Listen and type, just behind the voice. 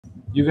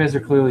You guys are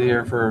clearly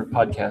here for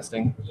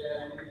podcasting.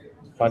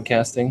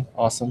 Podcasting,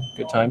 awesome,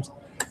 good times.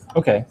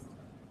 Okay,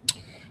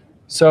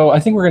 so I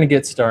think we're going to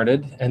get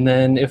started, and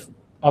then if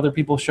other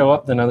people show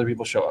up, then other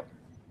people show up.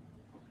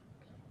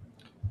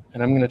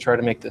 And I'm going to try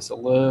to make this a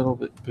little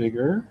bit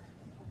bigger,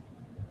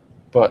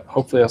 but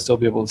hopefully I'll still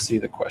be able to see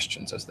the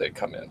questions as they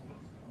come in.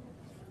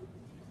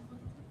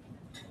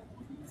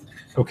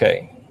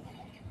 Okay.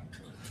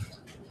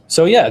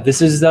 So yeah,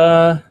 this is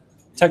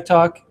Tech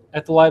Talk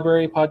at the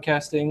Library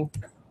podcasting.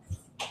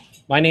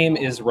 My name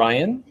is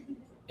Ryan,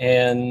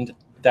 and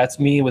that's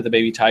me with a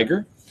baby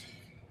tiger.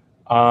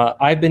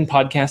 I've been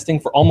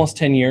podcasting for almost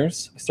 10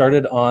 years. I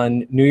started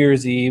on New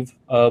Year's Eve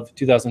of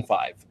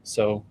 2005,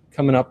 so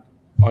coming up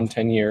on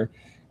 10-year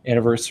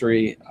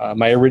anniversary.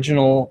 My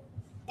original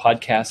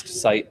podcast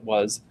site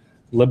was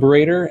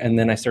Liberator, and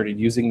then I started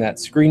using that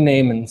screen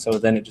name, and so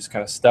then it just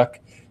kind of stuck.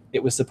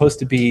 It was supposed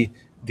to be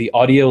the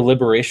Audio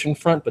Liberation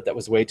Front, but that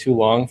was way too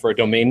long for a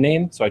domain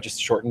name, so I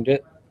just shortened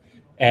it.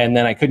 And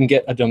then I couldn't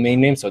get a domain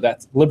name, so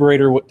that's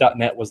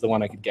liberator.net was the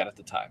one I could get at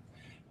the time.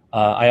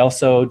 I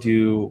also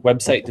do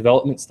website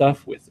development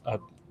stuff with a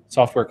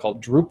software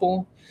called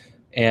Drupal,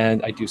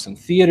 and I do some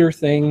theater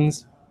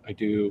things. I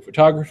do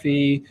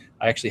photography.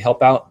 I actually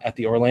help out at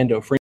the Orlando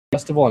Fringe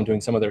Festival. I'm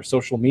doing some of their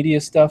social media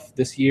stuff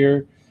this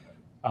year.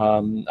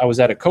 I was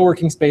at a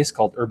co-working space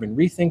called Urban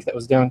Rethink that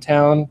was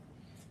downtown,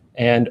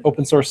 and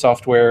open source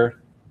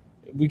software.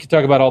 We could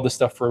talk about all this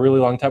stuff for a really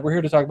long time. We're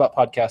here to talk about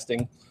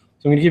podcasting.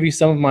 So I'm going to give you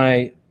some of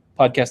my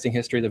podcasting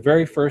history. The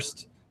very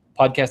first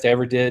podcast I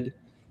ever did,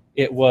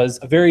 it was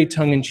a very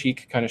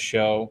tongue-in-cheek kind of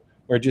show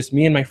where just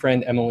me and my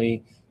friend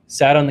Emily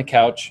sat on the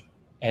couch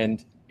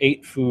and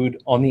ate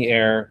food on the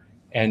air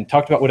and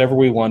talked about whatever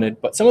we wanted.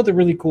 But some of the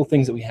really cool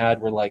things that we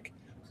had were like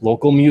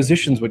local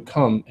musicians would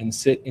come and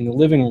sit in the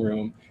living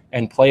room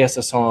and play us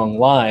a song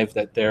live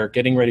that they're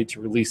getting ready to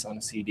release on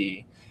a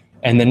CD.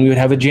 And then we would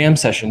have a jam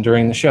session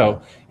during the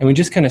show. And we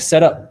just kind of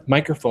set up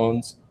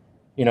microphones,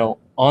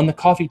 on the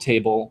coffee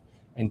table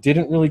and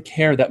didn't really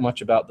care that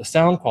much about the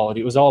sound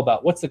quality. It was all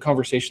about what's the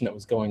conversation that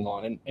was going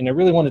on. And I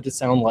really wanted to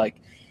sound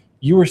like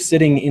you were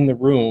sitting in the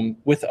room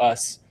with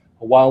us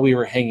while we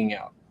were hanging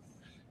out.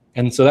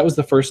 And so that was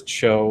the first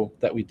show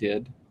that we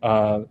did.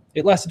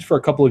 It lasted for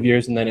a couple of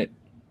years, and then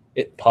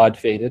it pod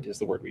faded is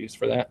the word we use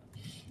for that.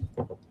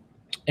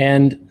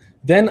 And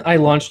then I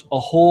launched a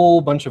whole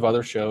bunch of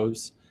other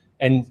shows.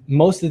 And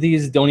most of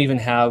these don't even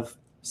have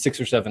 6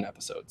 or 7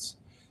 episodes.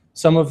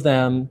 Some of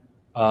them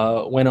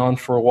went on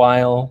for a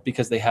while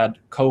because they had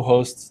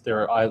co-hosts.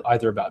 They're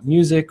either about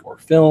music or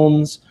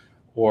films,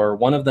 or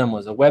one of them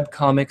was a web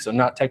comic, so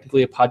not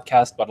technically a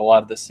podcast, but a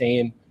lot of the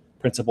same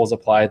principles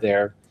apply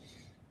there.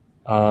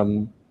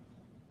 I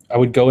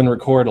would go and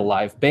record a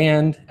live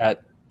band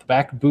at the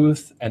back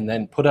booth and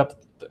then put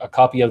up a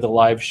copy of the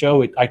live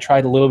show. I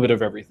tried a little bit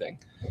of everything.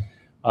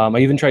 I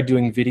even tried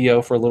doing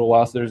video for a little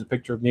while, so there's a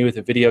picture of me with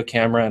a video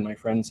camera and my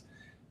friends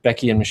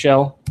Becky and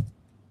Michelle.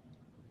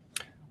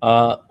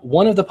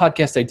 One of the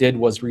podcasts I did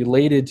was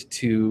related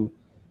to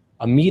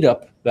a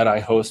meetup that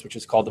I host, which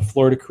is called the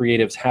Florida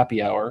Creatives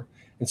Happy Hour.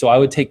 And so I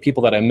would take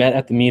people that I met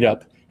at the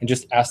meetup and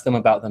just ask them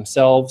about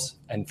themselves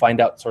and find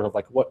out sort of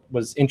like what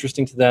was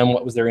interesting to them,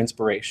 what was their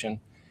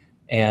inspiration.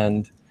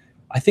 And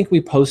I think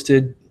we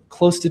posted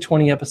close to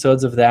 20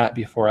 episodes of that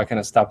before I kind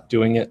of stopped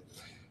doing it.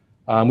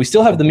 We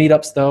still have the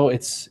meetups though.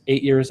 It's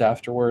 8 years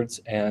afterwards,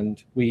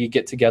 and we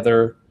get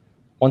together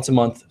once a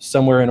month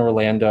somewhere in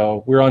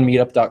Orlando. We're on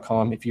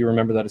meetup.com. If you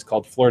remember that, it's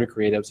called Florida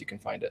Creatives. You can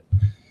find it.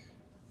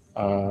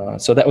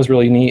 So that was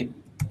really neat.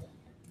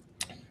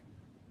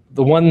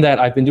 The one that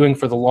I've been doing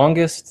for the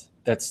longest,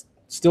 that's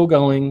still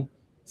going,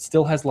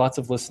 still has lots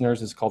of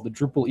listeners, is called the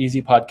Drupal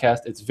Easy Podcast.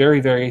 It's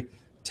very, very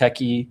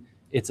techy.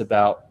 It's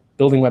about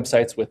building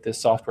websites with this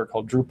software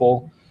called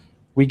Drupal.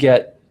 We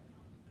get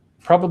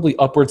probably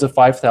upwards of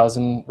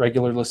 5,000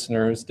 regular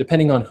listeners,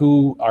 depending on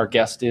who our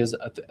guest is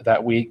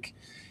that week.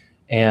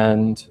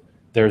 And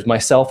there's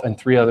myself and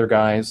 3 other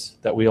guys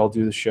that we all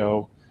do the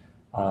show.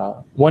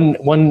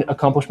 One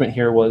accomplishment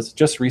here was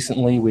just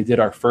recently we did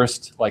our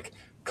first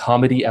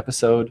comedy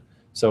episode.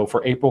 So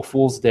for April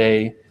Fool's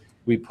Day,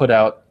 we put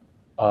out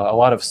a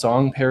lot of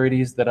song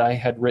parodies that I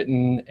had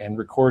written and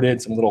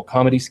recorded, some little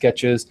comedy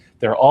sketches.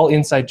 They're all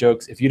inside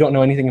jokes. If you don't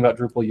know anything about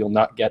Drupal, you'll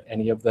not get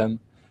any of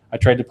them. I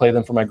tried to play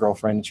them for my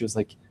girlfriend, and she was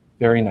like,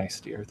 "Very nice,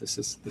 dear. This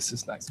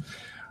is nice."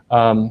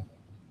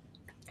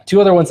 2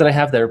 other ones that I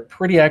have that are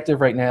pretty active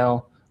right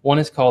now. One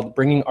is called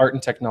Bringing Art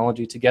and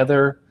Technology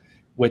Together,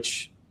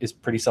 which is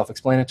pretty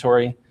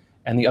self-explanatory.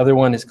 And the other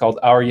one is called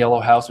Our Yellow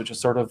House, which is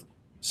sort of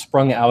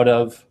sprung out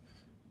of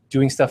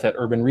doing stuff at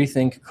Urban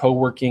Rethink,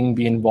 co-working,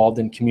 be involved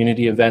in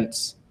community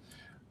events.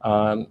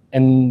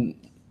 And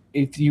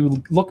if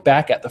you look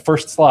back at the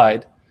first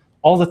slide,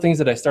 all the things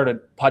that I started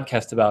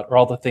podcast about are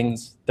all the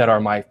things that are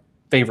my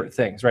favorite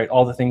things, right?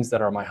 All the things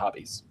that are my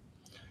hobbies.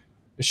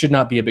 It should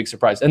not be a big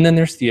surprise. And then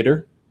there's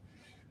theater.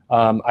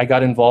 I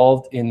got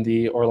involved in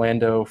the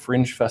Orlando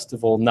Fringe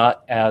Festival,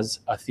 not as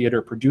a theater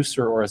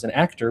producer or as an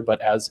actor, but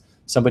as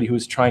somebody who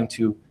was trying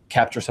to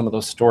capture some of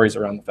those stories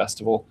around the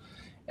festival.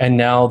 And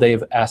now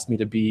they've asked me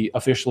to be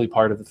officially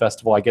part of the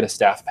festival. I get a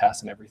staff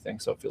pass and everything,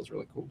 so it feels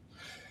really cool.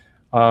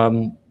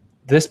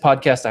 This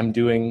podcast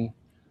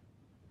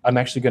I'm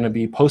actually going to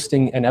be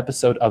posting an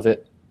episode of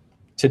it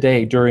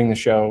today during the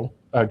show,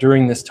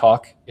 during this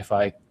talk, if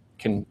I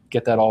can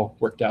get that all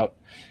worked out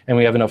and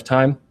we have enough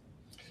time.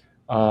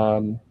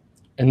 And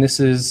this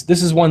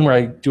is one where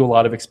I do a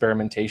lot of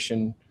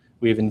experimentation.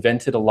 We have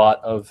invented a lot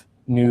of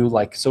new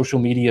like social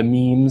media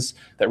memes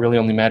that really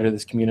only matter to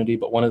this community,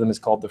 but one of them is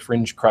called the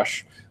Fringe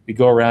Crush. We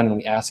go around and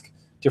we ask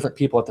different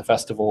people at the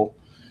festival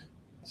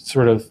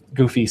sort of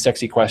goofy,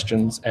 sexy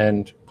questions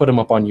and put them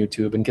up on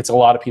YouTube, and gets a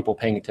lot of people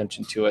paying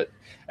attention to it.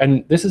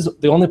 And this is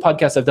the only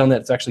podcast I've done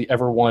that's actually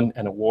ever won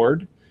an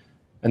award.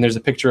 And there's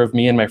a picture of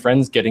me and my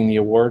friends getting the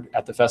award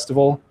at the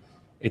festival.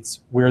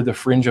 We're the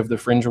Fringe of the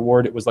Fringe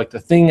Award. It was like the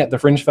thing at the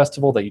Fringe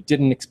Festival that you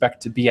didn't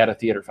expect to be at a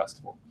theater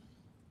festival.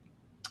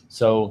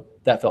 So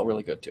that felt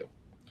really good too.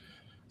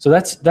 So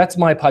that's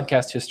my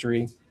podcast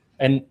history.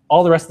 And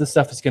all the rest of the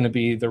stuff is going to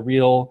be the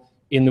real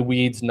in the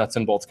weeds, nuts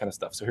and bolts kind of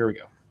stuff. So here we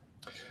go.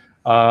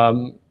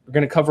 We're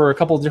going to cover a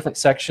couple of different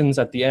sections.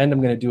 At the end,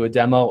 I'm going to do a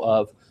demo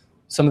of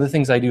some of the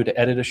things I do to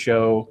edit a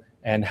show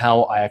and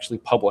how I actually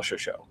publish a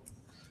show.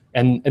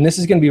 And this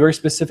is going to be very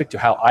specific to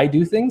how I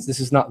do things. This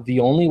is not the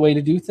only way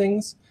to do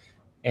things.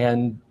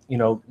 And, you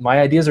know,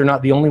 my ideas are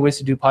not the only ways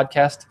to do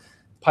podcasts.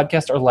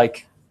 Podcasts are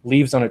like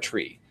leaves on a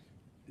tree.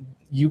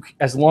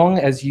 As long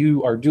as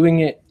you are doing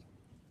it,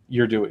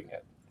 you're doing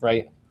it,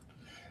 right?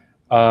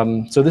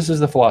 So this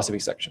is the philosophy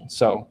section.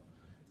 So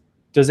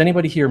does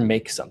anybody here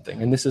make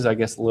something? And this is, I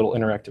guess, a little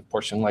interactive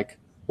portion. Like,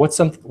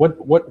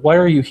 why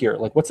are you here?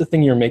 Like, what's the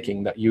thing you're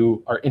making that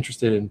you are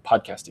interested in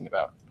podcasting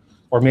about?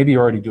 Or maybe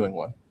you're already doing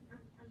one.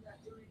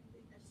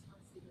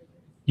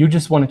 You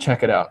just want to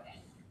check it out.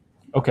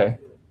 Okay.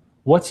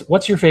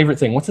 What's your favorite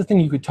thing? What's the thing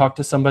you could talk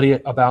to somebody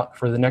about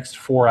for the next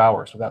 4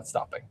 hours without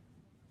stopping?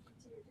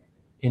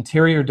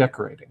 Interior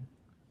decorating.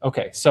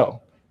 Okay,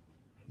 so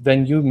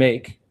then you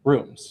make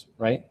rooms,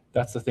 right?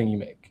 That's the thing you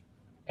make.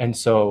 And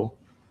so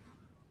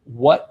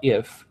what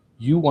if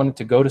you wanted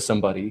to go to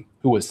somebody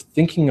who was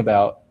thinking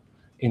about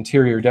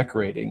interior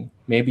decorating?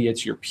 Maybe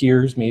it's your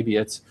peers, maybe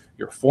it's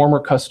your former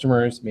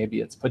customers, maybe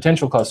it's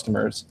potential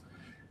customers.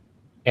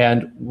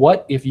 And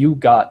what if you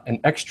got an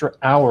extra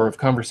hour of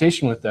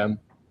conversation with them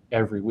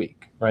every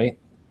week, right?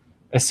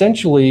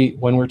 Essentially,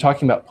 when we're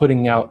talking about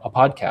putting out a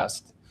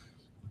podcast,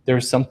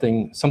 there's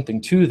something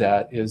to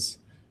that. Is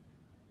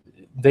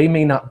they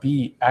may not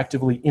be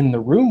actively in the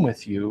room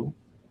with you,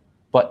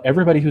 but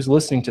everybody who's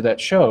listening to that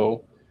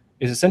show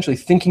is essentially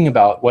thinking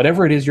about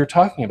whatever it is you're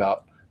talking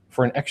about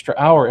for an extra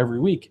hour every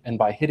week. And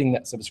by hitting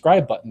that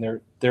subscribe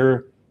button,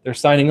 they're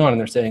signing on and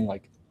they're saying,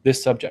 like,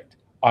 this subject,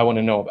 I want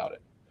to know about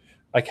it.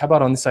 Like, how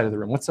about on this side of the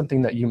room? What's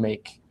something that you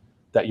make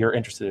that you're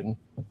interested in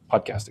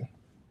podcasting?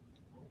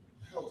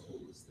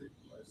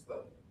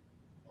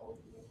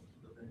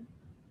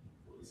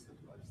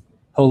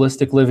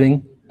 Holistic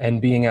living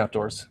and being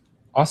outdoors.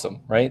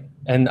 Awesome, right?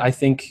 And I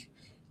think,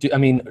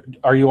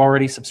 are you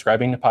already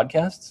subscribing to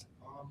podcasts?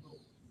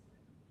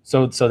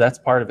 So that's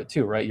part of it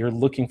too, right? You're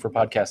looking for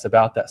podcasts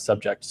about that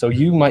subject. So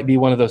you might be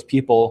one of those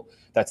people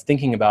that's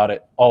thinking about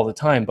it all the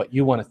time, but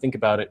you want to think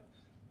about it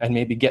and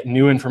maybe get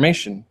new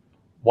information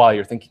while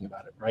you're thinking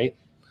about it, right?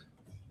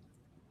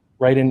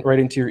 Right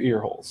into your ear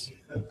holes,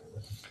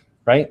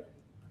 right?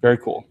 Very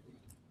cool.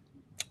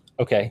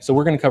 Okay, so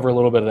we're going to cover a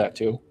little bit of that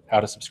too, how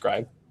to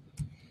subscribe.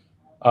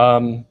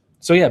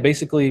 So yeah,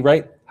 basically,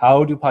 right,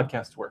 how do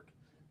podcasts work?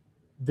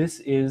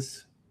 This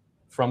is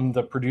from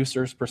the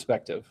producer's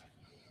perspective.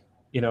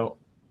 You know,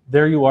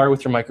 there you are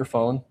with your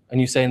microphone,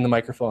 and you say in the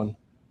microphone,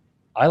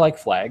 I like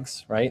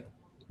flags, right?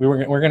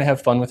 We're going to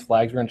have fun with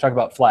flags. We're going to talk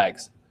about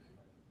flags.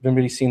 Have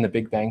anybody seen The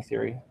Big Bang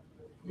Theory?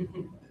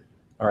 Mm-hmm.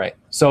 All right.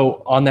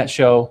 So on that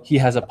show, he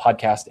has a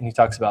podcast, and he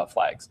talks about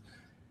flags.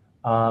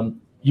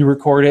 You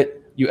record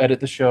it, you edit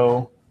the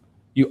show,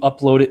 you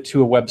upload it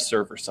to a web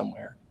server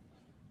somewhere.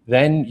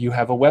 Then you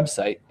have a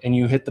website, and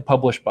you hit the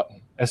publish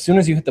button. As soon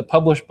as you hit the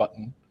publish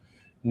button,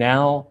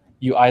 now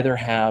you either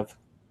have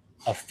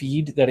a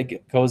feed that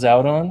it goes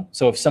out on.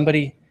 So if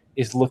somebody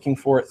is looking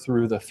for it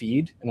through the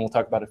feed, and we'll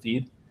talk about a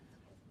feed,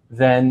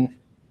 then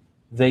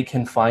they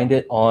can find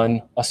it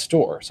on a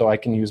store. So I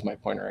can use my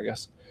pointer, I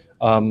guess.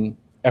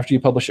 After you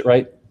publish it,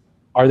 right?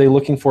 Are they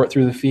looking for it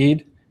through the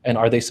feed? And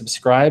are they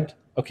subscribed?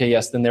 Okay,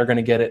 yes, then they're going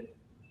to get it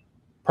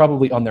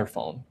probably on their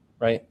phone,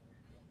 right?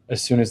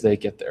 As soon as they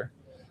get there.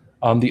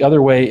 The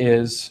other way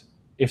is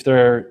if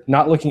they're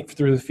not looking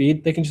through the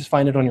feed, they can just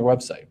find it on your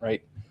website,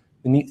 right?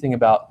 The neat thing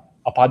about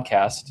a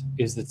podcast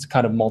is it's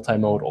kind of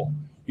multimodal.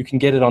 You can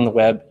get it on the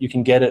web, you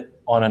can get it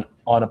on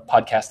a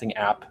podcasting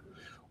app,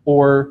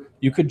 or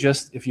you could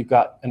just, if you've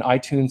got an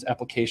iTunes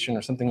application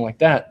or something like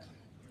that,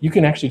 you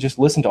can actually just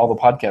listen to all the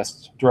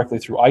podcasts directly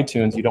through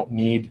iTunes. You don't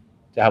need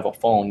to have a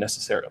phone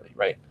necessarily,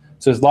 right?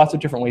 So there's lots of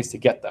different ways to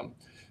get them.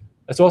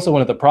 That's also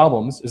one of the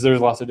problems, is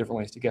there's lots of different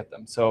ways to get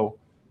them. So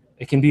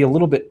it can be a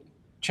little bit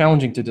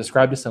challenging to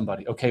describe to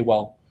somebody, okay,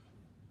 well,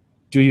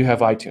 do you have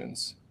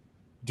iTunes?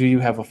 Do you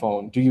have a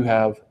phone? Do you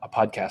have a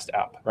podcast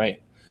app,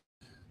 right?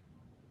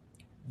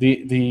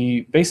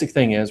 the basic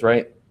thing is,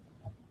 right,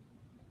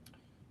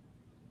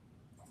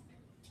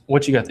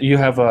 what you got? You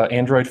have an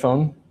Android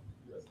phone?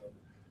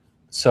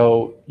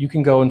 So you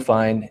can go and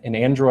find an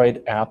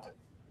Android app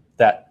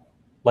that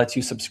lets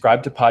you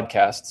subscribe to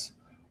podcasts.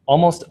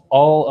 Almost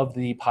all of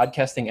the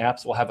podcasting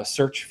apps will have a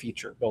search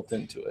feature built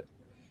into it.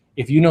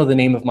 If you know the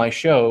name of my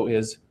show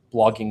is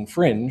Blogging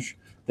Fringe,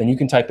 then you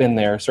can type in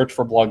there, search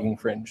for Blogging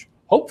Fringe.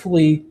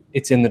 Hopefully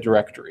it's in the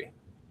directory.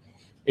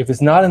 If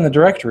it's not in the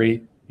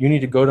directory, you need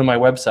to go to my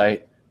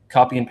website,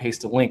 copy and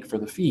paste a link for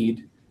the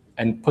feed,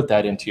 and put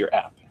that into your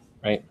app,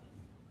 right?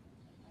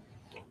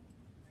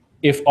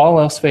 If all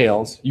else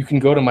fails, you can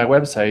go to my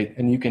website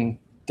and you can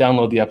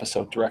download the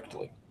episode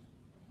directly.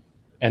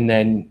 And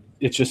then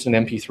it's just an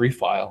MP3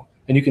 file,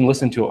 and you can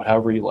listen to it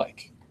however you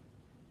like,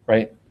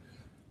 right?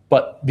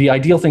 But the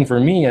ideal thing for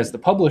me as the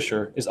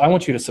publisher is I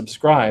want you to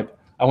subscribe.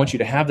 I want you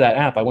to have that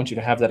app. I want you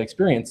to have that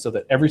experience so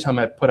that every time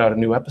I put out a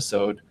new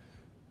episode,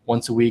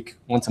 once a week,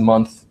 once a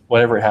month,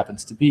 whatever it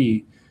happens to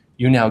be,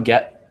 you now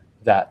get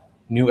that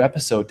new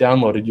episode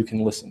downloaded. You can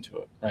listen to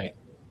it, right?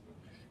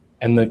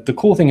 And the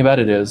cool thing about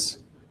it is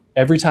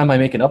every time I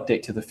make an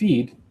update to the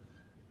feed,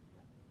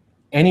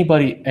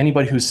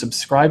 anybody who's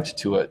subscribed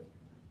to it,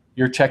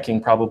 you're checking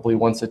probably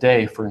once a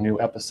day for new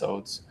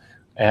episodes,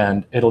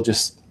 and it'll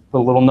just put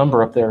a little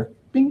number up there.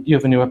 Bing, you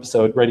have a new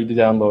episode ready to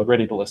download,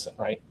 ready to listen,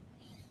 right?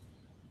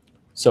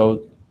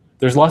 So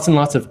there's lots and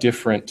lots of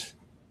different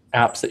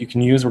apps that you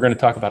can use. We're going to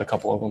talk about a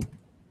couple of them.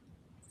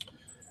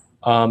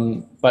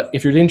 But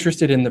if you're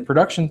interested in the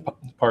production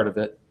part of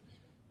it,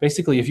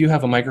 basically if you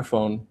have a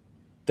microphone,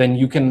 then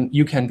you can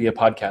be a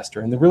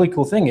podcaster. And the really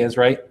cool thing is,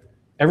 right,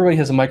 everybody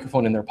has a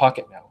microphone in their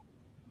pocket now.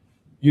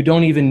 You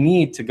don't even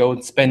need to go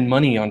and spend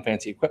money on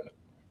fancy equipment,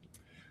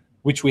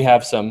 which we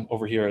have some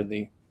over here in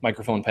the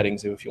microphone petting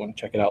zoo if you want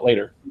to check it out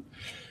later.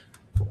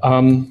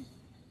 And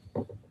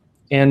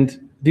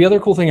the other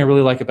cool thing I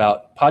really like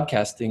about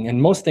podcasting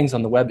and most things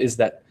on the web is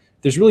that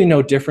there's really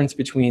no difference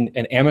between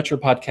an amateur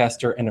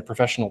podcaster and a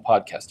professional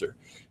podcaster.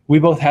 We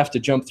both have to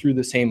jump through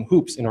the same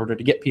hoops in order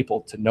to get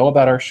people to know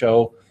about our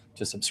show,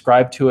 to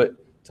subscribe to it,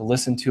 to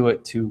listen to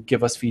it, to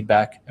give us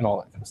feedback and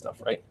all that kind of stuff,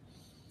 right?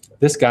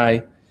 This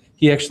guy,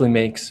 he actually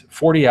makes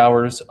 40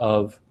 hours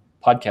of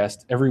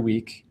podcast every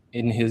week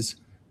in his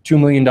 $2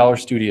 million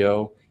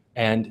studio,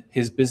 and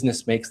his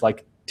business makes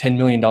like $10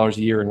 million a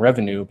year in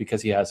revenue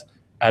because he has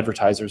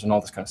advertisers and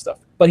all this kind of stuff.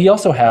 But he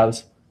also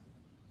has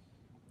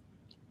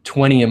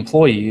 20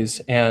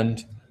 employees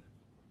and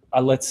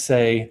let's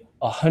say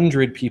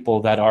 100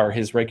 people that are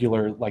his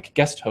regular like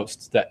guest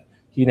hosts that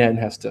he then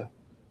has to,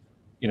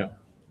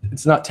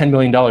 it's not $10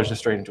 million just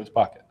straight into his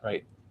pocket,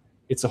 right?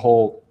 It's a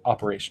whole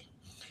operation.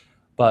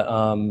 But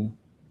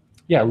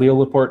yeah, Leo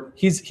Laporte,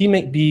 he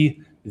may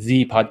be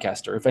the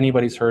podcaster. If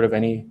anybody's heard of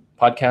any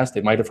podcast,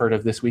 they might have heard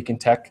of This Week in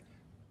Tech.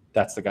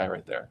 That's the guy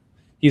right there.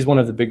 He's one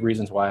of the big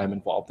reasons why I'm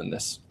involved in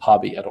this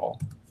hobby at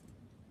all.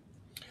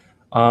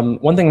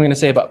 One thing I'm going to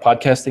say about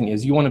podcasting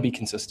is you want to be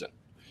consistent.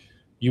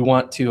 You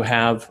want to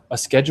have a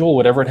schedule,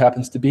 whatever it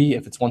happens to be.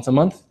 If it's once a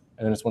month,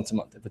 and then it's once a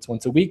month. If it's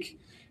once a week,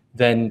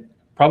 then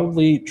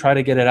probably try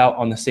to get it out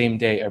on the same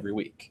day every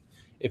week.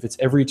 If it's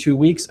every 2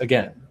 weeks,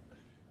 again,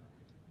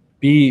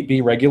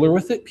 be regular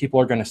with it. People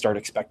are going to start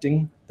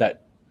expecting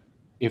that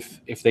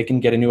if they can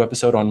get a new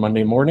episode on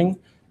Monday morning,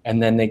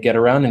 and then they get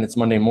around and it's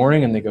Monday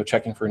morning and they go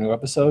checking for a new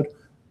episode,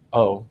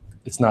 oh,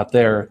 it's not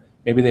there.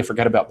 Maybe they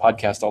forget about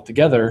podcast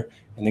altogether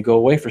and they go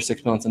away for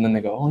 6 months and then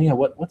they go, oh yeah,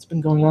 what's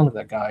been going on with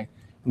that guy?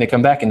 And they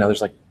come back and now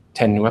there's like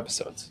 10 new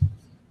episodes.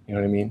 You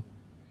know what I mean?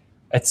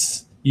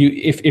 It's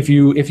if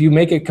you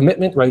make a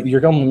commitment, right,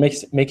 you're going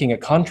to making a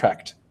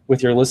contract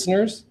with your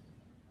listeners,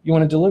 you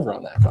want to deliver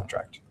on that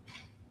contract.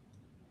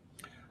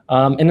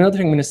 And another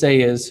thing I'm going to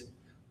say is,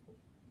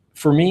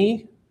 for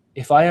me,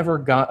 if I ever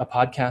got a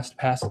podcast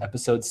past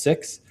episode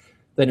 6,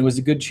 then it was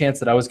a good chance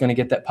that I was going to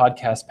get that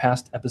podcast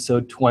past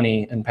episode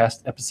 20 and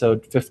past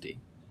episode 50,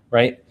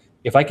 right?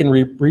 If I can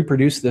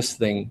reproduce this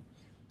thing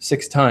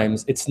 6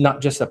 times, it's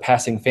not just a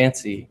passing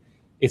fancy.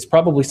 It's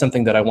probably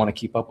something that I want to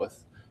keep up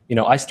with.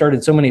 I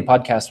started so many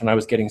podcasts when I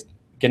was getting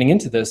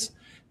into this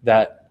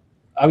that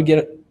I would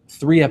get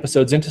 3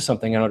 episodes into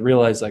something and I would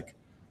realize, like,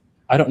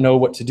 I don't know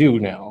what to do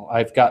now.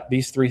 I've got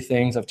these 3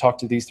 things. I've talked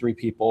to these 3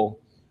 people.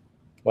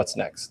 What's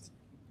next?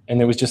 And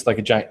there was just like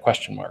a giant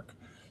question mark.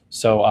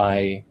 So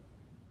I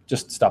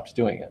just stopped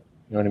doing it.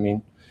 You know what I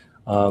mean?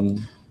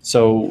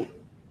 So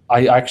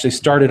I actually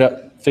started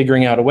up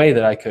figuring out a way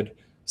that I could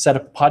set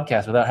up a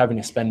podcast without having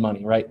to spend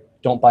money, right?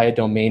 Don't buy a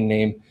domain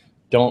name.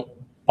 Don't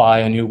buy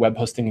a new web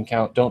hosting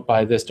account. Don't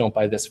buy this. Don't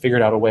buy this.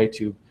 Figured out a way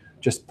to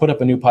just put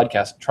up a new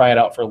podcast, try it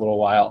out for a little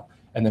while,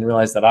 and then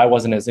realize that I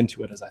wasn't as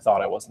into it as I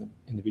thought I was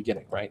in the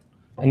beginning, right?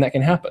 And that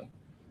can happen.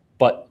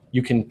 But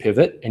you can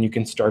pivot and you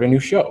can start a new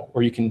show,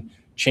 or you can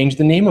change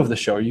the name of the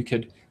show. You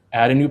could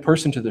add a new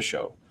person to the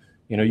show.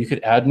 You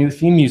could add new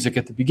theme music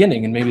at the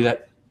beginning, and maybe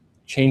that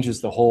changes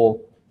the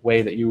whole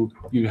way that you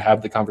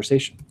have the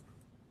conversation.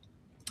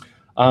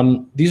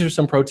 These are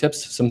some pro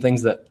tips, some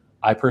things that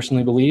I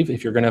personally believe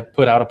if you're going to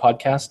put out a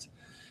podcast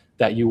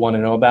that you want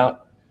to know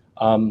about.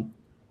 One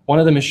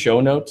of them is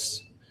show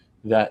notes,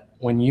 that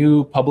when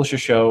you publish a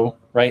show,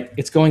 right,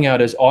 it's going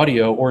out as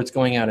audio or it's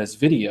going out as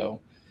video.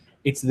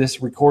 It's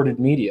this recorded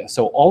media.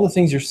 So all the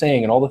things you're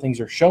saying and all the things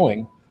you're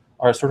showing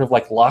are sort of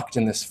like locked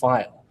in this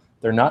file.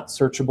 They're not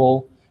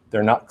searchable.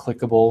 They're not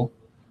clickable.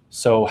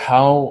 So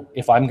how,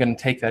 if I'm going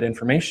to take that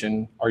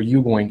information, are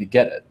you going to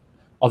get it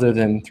other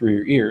than through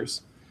your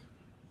ears?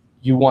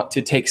 You want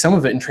to take some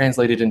of it and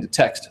translate it into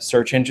text.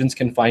 Search engines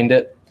can find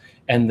it.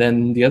 And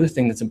then the other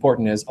thing that's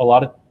important is a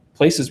lot of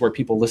places where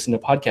people listen to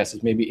podcasts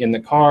is maybe in the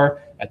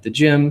car, at the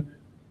gym.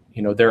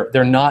 You know,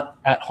 they're not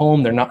at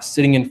home. They're not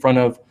sitting in front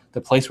of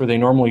the place where they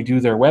normally do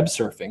their web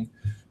surfing.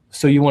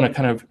 So you want to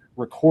kind of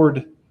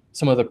record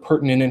some of the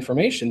pertinent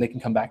information. They can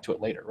come back to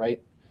it later,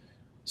 right?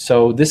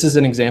 So this is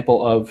an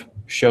example of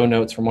show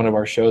notes from one of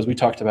our shows. We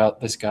talked about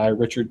this guy,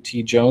 Richard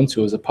T. Jones,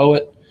 who was a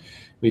poet.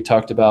 We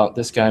talked about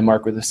this guy,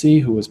 Mark with a C,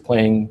 who was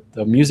playing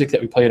the music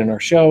that we played in our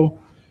show,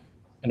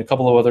 and a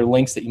couple of other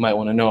links that you might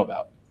want to know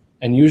about.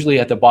 And usually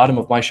at the bottom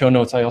of my show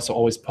notes, I also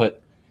always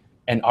put,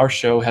 and our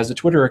show has a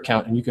Twitter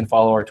account, and you can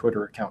follow our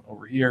Twitter account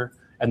over here,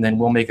 and then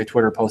we'll make a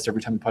Twitter post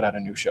every time we put out a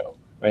new show,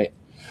 right?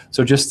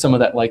 So just some of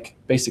that like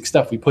basic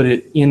stuff. We put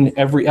it in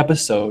every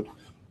episode.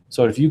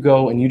 So if you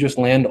go and you just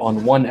land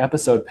on one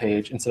episode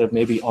page instead of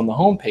maybe on the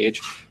home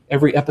page,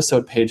 every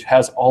episode page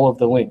has all of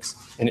the links.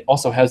 And it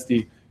also has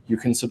the, you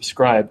can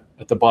subscribe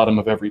at the bottom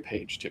of every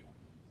page too.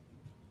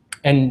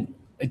 And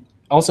it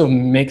also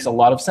makes a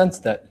lot of sense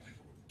that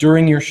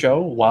during your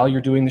show, while you're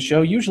doing the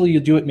show, usually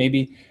you do it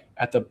maybe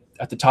at the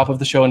top of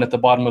the show, and at the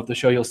bottom of the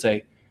show, you'll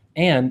say,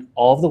 and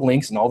all of the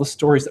links and all the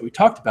stories that we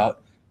talked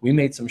about, we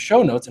made some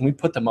show notes and we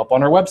put them up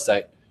on our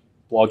website,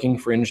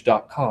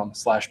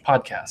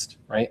 bloggingfringe.com/podcast,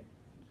 right?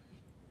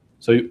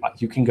 So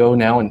you can go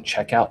now and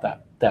check out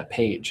that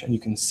page, and you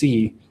can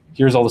see,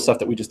 here's all the stuff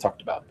that we just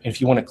talked about. And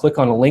if you want to click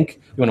on a link,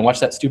 you want to watch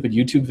that stupid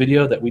YouTube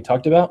video that we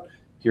talked about,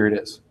 here it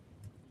is.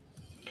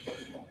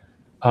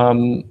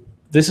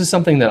 This is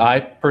something that I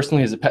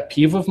personally is a pet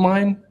peeve of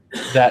mine,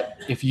 that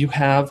if you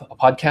have a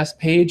podcast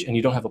page and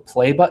you don't have a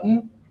play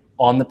button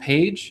on the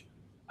page,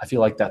 I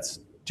feel like that's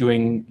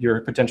doing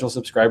your potential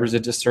subscribers a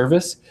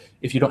disservice.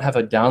 If you don't have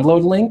a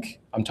download link,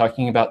 I'm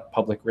talking about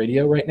public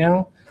radio right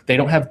now, they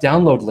don't have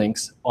download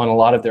links on a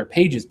lot of their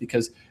pages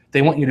because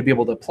they want you to be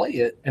able to play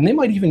it, and they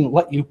might even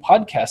let you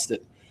podcast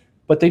it,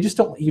 but they just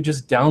don't let you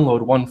just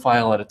download one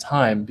file at a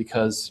time,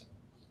 because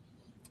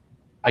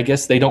I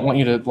guess they don't want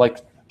you to like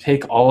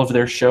take all of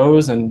their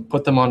shows and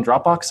put them on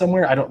Dropbox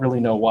somewhere. I don't really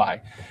know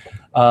why.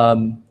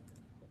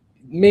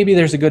 Maybe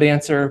there's a good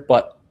answer,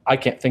 but I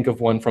can't think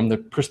of one from the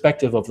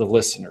perspective of the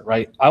listener,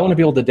 right? I want to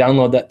be able to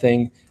download that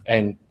thing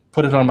and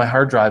put it on my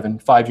hard drive,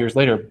 and 5 years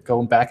later,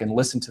 go back and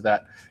listen to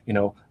that, you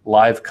know,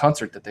 live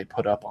concert that they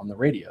put up on the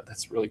radio.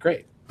 That's really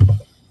great.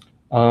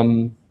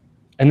 And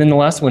then the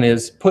last one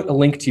is put a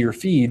link to your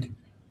feed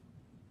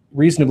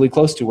reasonably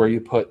close to where you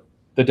put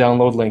the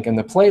download link and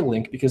the play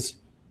link, because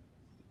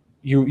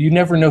you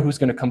never know who's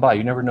going to come by.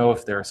 You never know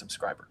if they're a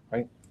subscriber,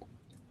 right?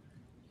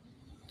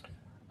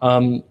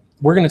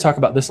 We're going to talk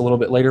about this a little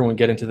bit later when we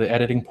get into the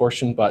editing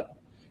portion, but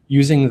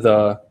using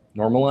the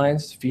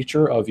normalize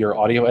feature of your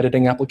audio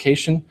editing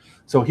application.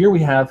 So here we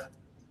have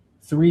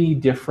 3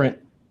 different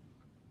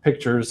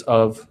pictures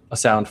of a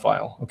sound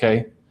file,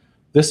 okay?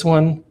 This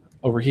one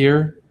over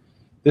here,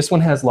 this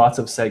one has lots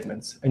of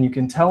segments, and you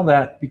can tell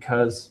that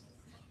because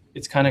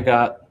it's kind of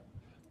got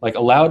like a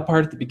loud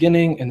part at the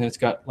beginning, and then it's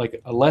got like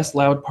a less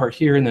loud part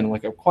here, and then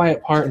like a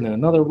quiet part, and then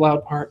another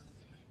loud part,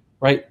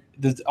 right?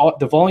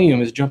 The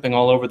volume is jumping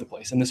all over the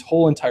place, and this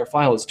whole entire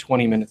file is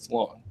 20 minutes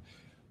long.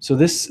 So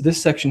this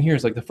section here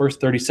is like the first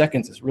 30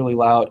 seconds is really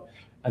loud,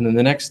 and then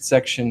the next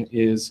section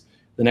is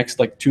the next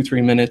like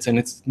 2-3 minutes, and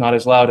it's not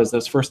as loud as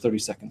those first 30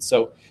 seconds.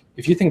 So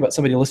if you think about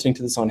somebody listening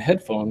to this on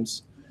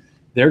headphones,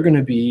 they're going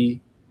to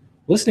be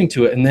listening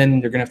to it, and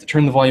then they're going to have to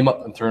turn the volume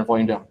up and turn the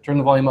volume down, turn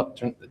the volume up.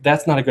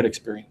 That's not a good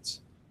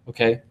experience,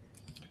 okay?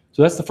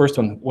 So that's the first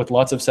one. With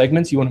lots of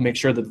segments, you want to make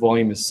sure that the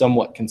volume is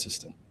somewhat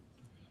consistent.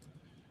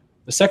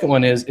 The second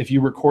one is if you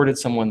recorded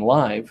someone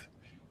live,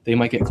 they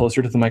might get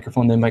closer to the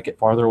microphone, they might get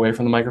farther away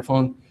from the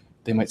microphone,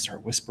 they might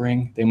start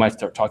whispering, they might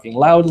start talking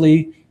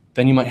loudly,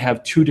 then you might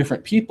have 2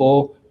 different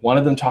people, one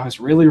of them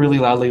talks really, really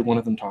loudly, one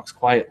of them talks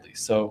quietly.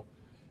 So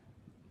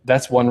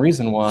that's one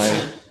reason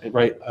why,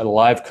 right, at a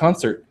live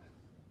concert,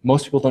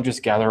 most people don't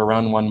just gather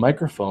around one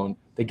microphone,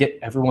 they get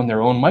everyone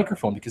their own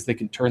microphone because they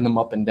can turn them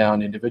up and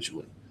down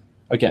individually.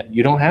 Again,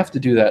 you don't have to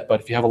do that,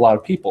 but if you have a lot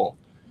of people,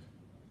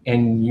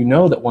 and you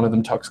know that one of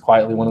them talks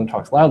quietly, one of them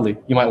talks loudly,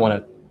 you might want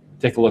to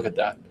take a look at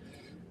that.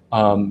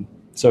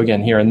 So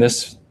again, here in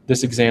this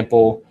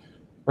example,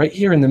 right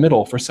here in the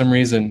middle, for some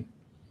reason,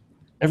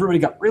 everybody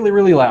got really,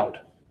 really loud,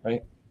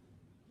 right?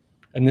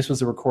 And this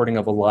was a recording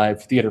of a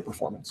live theater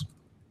performance.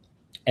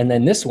 And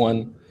then this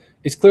one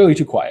is clearly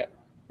too quiet,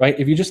 right?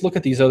 If you just look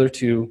at these other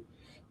 2,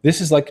 this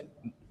is like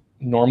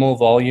normal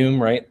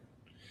volume, right?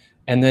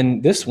 And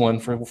then this one,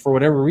 for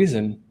whatever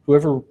reason,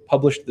 whoever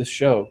published this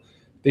show,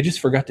 they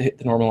just forgot to hit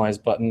the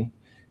normalize button.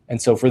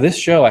 And so for this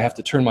show, I have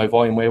to turn my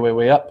volume way, way,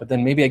 way up, but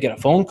then maybe I get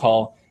a phone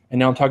call And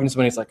now I'm talking to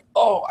somebody, it's like,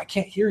 oh, I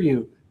can't hear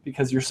you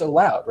because you're so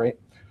loud, right?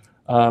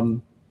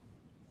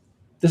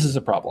 This is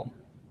a problem.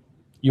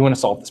 You want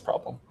to solve this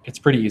problem. It's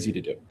pretty easy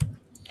to do.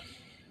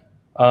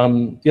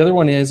 The other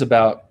one is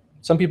about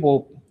some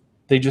people,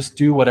 they just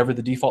do whatever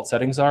the default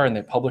settings are and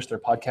they publish their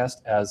podcast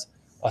as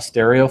a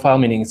stereo file,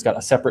 meaning it's got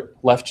a separate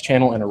left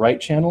channel and a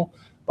right channel.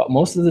 But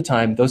most of the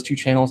time, those two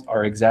channels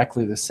are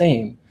exactly the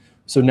same.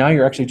 So now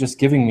you're actually just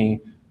giving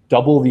me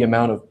double the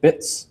amount of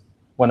bits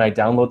when I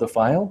download the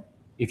file.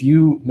 If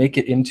you make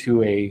it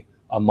into a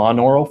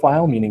monaural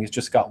file, meaning it's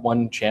just got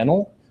one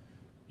channel,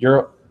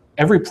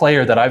 every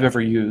player that I've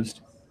ever used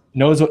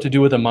knows what to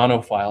do with a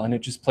mono file, and it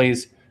just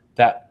plays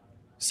that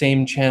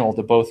same channel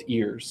to both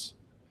ears,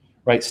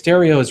 right?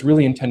 Stereo is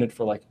really intended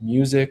for like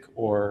music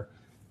or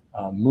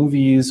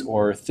movies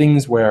or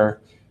things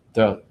where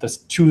the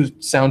two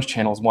sound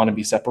channels want to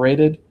be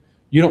separated.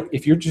 You don't,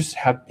 if you just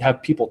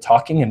have people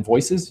talking and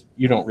voices,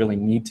 you don't really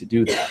need to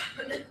do that.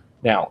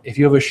 Now, if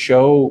you have a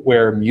show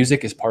where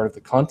music is part of the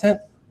content,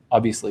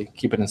 obviously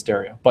keep it in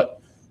stereo, but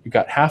you've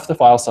got half the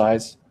file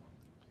size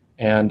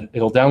and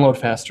it'll download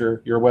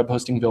faster, your web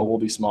hosting bill will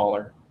be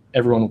smaller,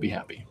 everyone will be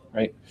happy,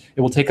 right?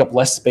 It will take up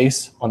less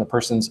space on the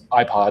person's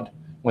iPod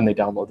when they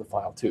download the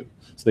file too,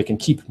 so they can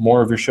keep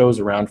more of your shows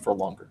around for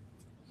longer.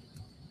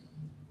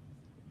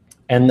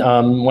 And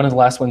one of the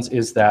last ones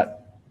is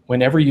that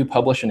whenever you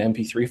publish an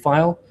MP3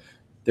 file,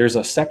 there's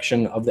a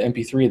section of the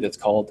MP3 that's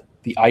called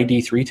the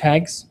ID3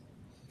 tags.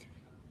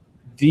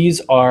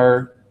 These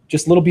are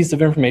just little pieces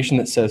of information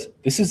that says,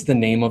 this is the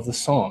name of the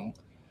song.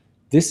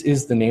 This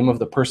is the name of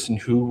the person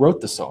who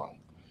wrote the song.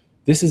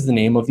 This is the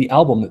name of the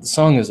album that the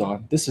song is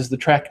on. This is the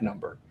track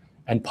number.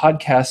 And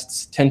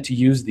podcasts tend to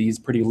use these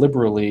pretty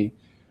liberally.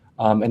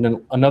 And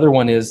then another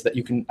one is that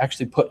you can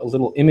actually put a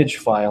little image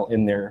file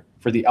in there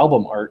for the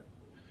album art.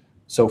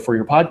 So for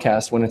your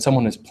podcast, when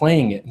someone is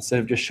playing it, instead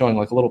of just showing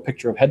like a little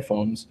picture of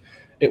headphones,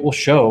 it will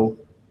show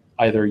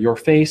either your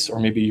face or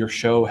maybe your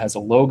show has a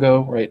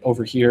logo right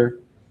over here.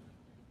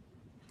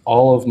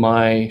 All of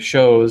my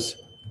shows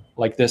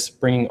like this,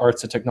 bringing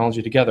arts and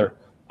technology together,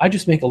 I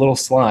just make a little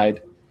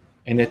slide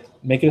and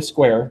make it a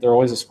square. They're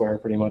always a square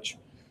pretty much.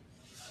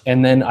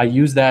 And then I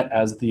use that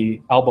as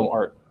the album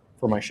art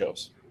for my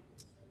shows.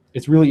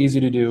 It's really easy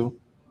to do.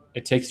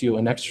 It takes you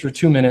an extra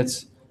 2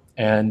 minutes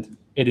and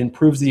it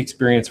improves the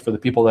experience for the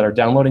people that are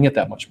downloading it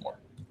that much more.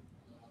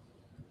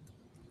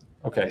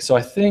 Okay, so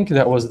I think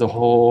that was the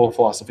whole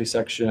philosophy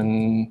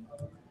section.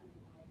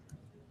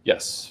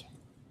 Yes.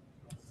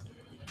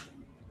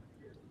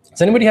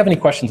 Does anybody have any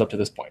questions up to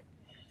this point?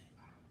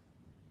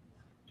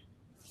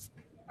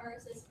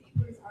 RSS feed.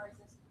 What is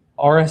RSS?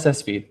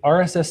 RSS feed.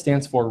 RSS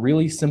stands for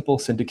really simple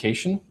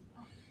syndication.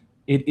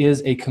 It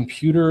is a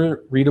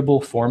computer readable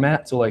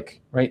format. So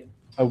like, right,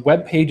 a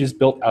web page is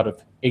built out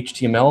of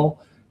HTML,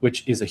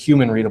 which is a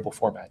human readable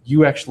format.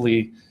 You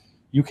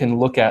can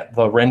look at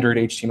the rendered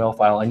HTML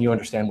file and you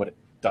understand what it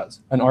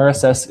does. An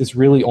RSS is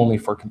really only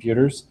for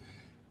computers,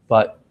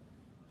 but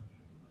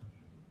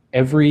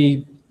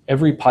every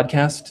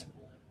podcast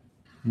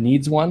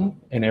needs one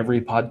and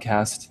every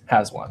podcast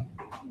has one,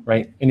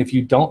 right? And if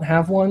you don't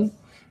have one,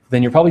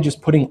 then you're probably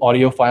just putting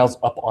audio files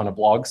up on a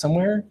blog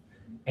somewhere,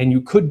 and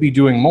you could be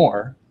doing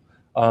more.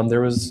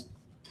 There was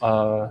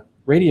a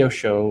radio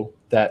show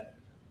that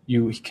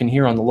you can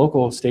hear on the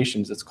local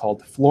stations. It's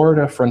called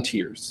Florida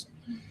Frontiers,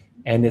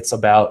 and it's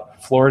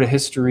about Florida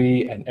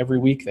history, and every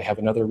week they have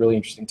another really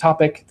interesting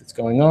topic that's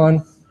going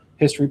on,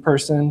 history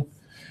person.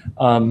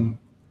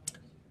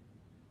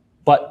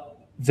 But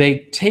they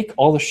take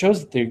all the shows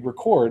that they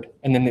record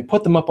and then they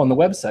put them up on the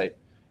website,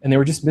 and they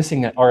were just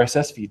missing that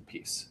RSS feed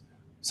piece.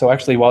 So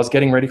actually, while I was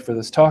getting ready for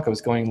this talk, I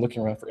was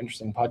looking around for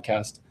interesting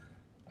podcasts.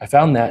 I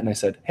found that and I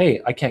said,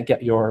 hey, I can't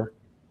get your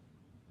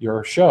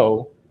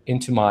show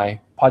into my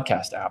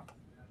podcast app.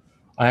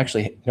 I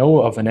actually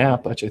know of an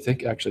app, which I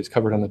think actually is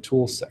covered on the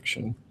tools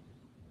section,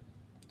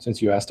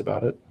 since you asked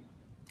about it.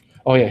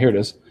 Oh yeah, here it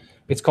is.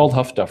 It's called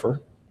Huffduffer.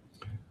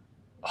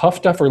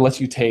 Huffduffer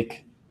lets you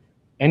take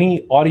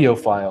any audio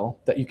file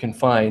that you can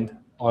find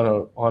on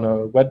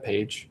a web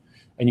page,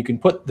 and you can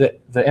put the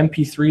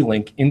MP3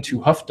 link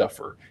into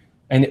Huffduffer,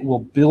 and it will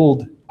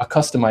build a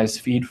customized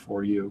feed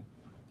for you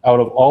out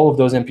of all of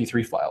those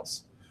MP3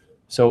 files.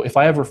 So if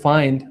I ever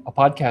find a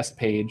podcast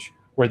page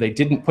where they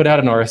didn't put out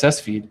an RSS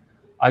feed,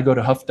 I go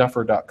to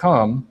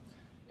huffduffer.com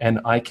and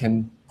I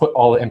can put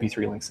all the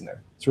MP3 links in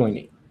there. It's really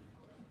neat.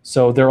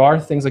 So there are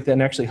things like that.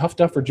 And actually,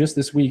 Huffduffer, just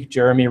this week,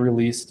 Jeremy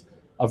released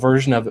a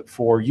version of it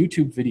for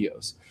YouTube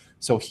videos.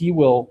 So he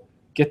will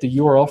get the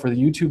URL for the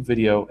YouTube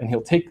video and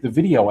he'll take the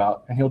video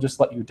out and he'll just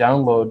let you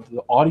download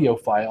the audio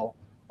file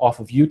off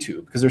of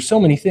YouTube. Because there's so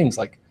many things,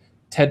 like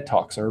TED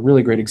Talks are a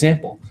really great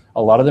example.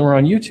 A lot of them are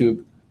on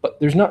YouTube, but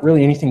there's not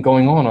really anything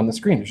going on the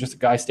screen. There's just a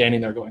guy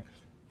standing there going,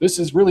 this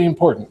is really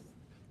important.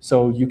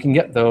 So you can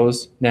get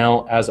those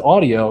now as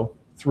audio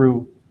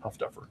through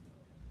Huffduffer.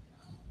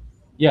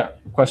 Yeah,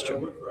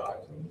 question.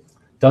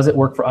 Does it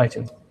work for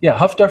iTunes? Yeah,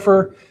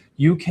 Huffduffer,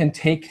 you can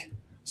take,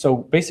 so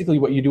basically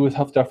what you do with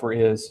Huffduffer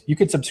is you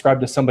could subscribe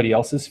to somebody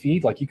else's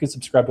feed, like you could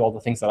subscribe to all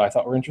the things that I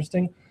thought were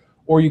interesting,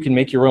 or you can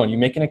make your own. You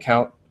make an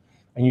account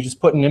and you just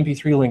put an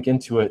MP3 link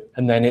into it,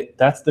 and then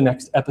that's the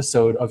next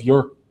episode of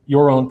your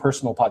own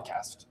personal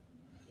podcast.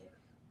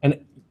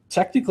 And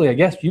technically, I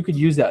guess you could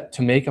use that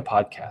to make a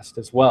podcast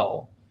as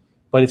well,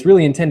 but it's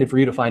really intended for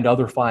you to find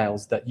other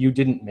files that you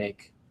didn't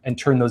make and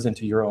turn those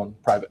into your own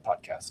private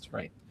podcast,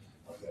 right?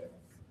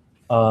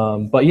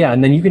 But yeah,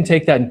 and then you can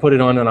take that and put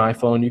it on an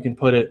iPhone. You can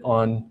put it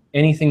on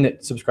anything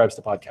that subscribes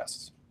to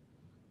podcasts.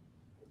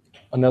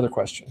 Another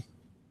question.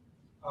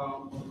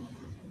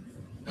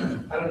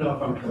 I don't know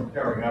if I'm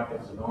comparing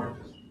apples and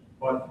oranges,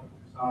 but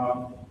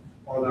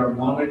are there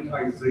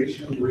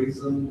monetization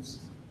reasons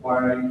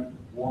why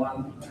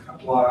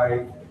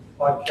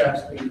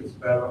podcasting is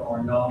better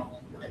or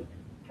not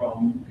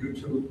from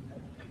YouTube?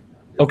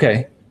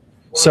 Okay,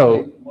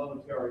 so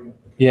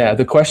yeah,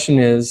 the question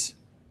is,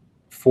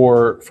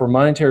 for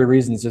monetary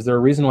reasons, is there a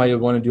reason why you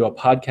would want to do a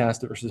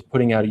podcast versus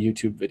putting out a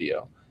YouTube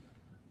video?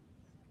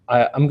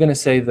 I'm going to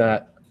say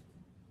that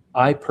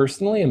I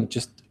personally am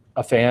just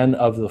a fan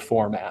of the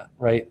format,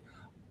 right?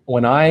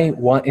 When I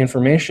want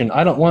information,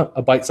 I don't want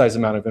a bite-sized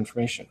amount of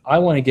information. I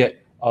want to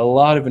get a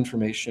lot of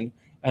information,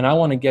 and I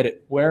want to get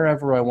it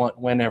wherever I want,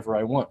 whenever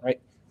I want, right?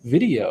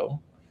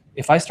 Video,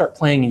 if I start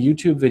playing a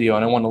YouTube video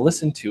and I want to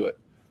listen to it,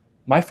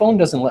 my phone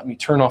doesn't let me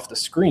turn off the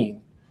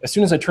screen. As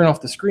soon as I turn off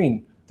the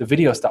screen, the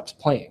video stops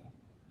playing,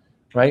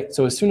 right?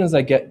 So as soon as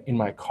I get in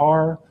my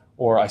car,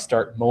 or I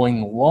start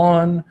mowing the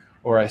lawn,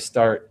 or I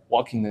start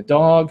walking the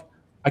dog,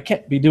 I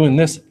can't be doing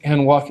this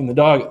and walking the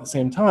dog at the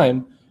same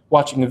time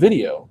watching a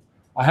video.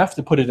 I have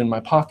to put it in my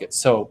pocket.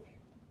 So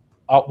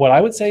what I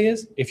would say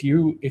is, if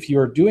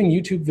you're doing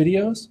YouTube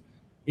videos,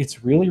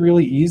 it's really,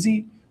 really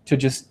easy to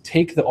just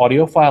take the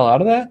audio file out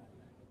of that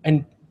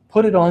and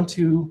put it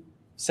onto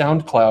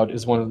SoundCloud,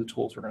 is one of the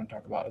tools we're going to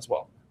talk about as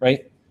well,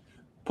 right?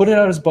 Put it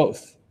out as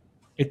both.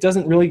 It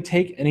doesn't really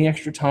take any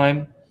extra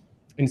time,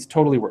 and it's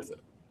totally worth it.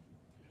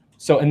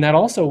 So, and that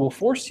also will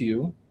force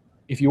you,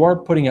 if you are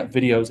putting up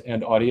videos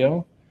and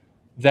audio,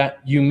 that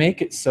you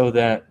make it so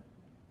that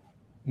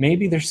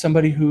maybe there's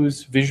somebody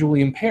who's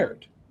visually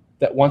impaired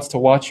that wants to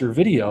watch your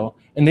video,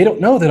 and they don't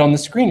know that on the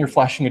screen you're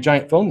flashing a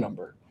giant phone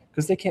number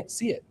because they can't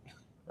see it,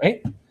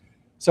 right?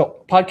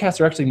 So podcasts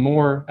are actually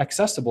more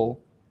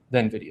accessible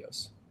than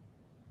videos.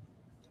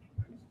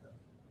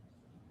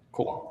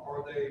 Cool.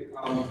 Are they,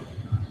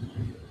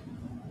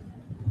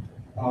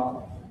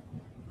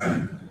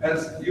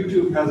 as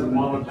YouTube has a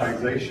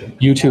monetization.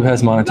 YouTube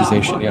has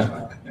monetization,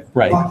 yeah.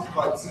 Right.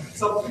 But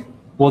something.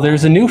 Well,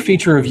 there's a new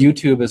feature of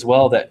YouTube as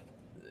well that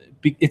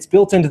it's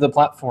built into the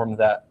platform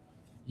that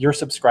your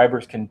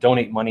subscribers can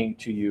donate money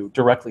to you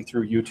directly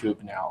through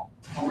YouTube now.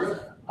 Oh,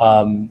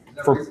 really?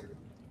 For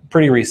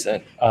pretty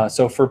recent.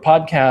 So for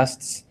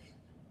podcasts,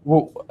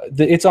 well,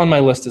 it's on my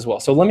list as well.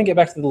 So let me get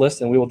back to the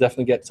list, and we will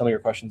definitely get some of your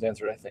questions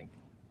answered, I think.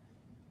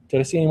 Did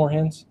I see any more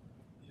hands?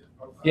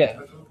 Yeah.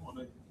 I don't want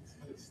to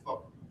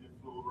stop the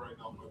flow right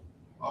now,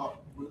 but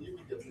when you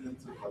get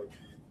into like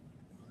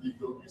the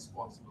legal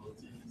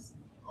responsibilities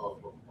of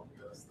a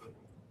podcaster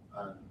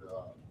and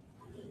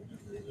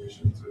in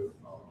relation to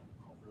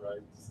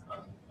copyrights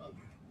and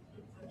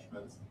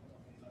infringements,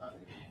 and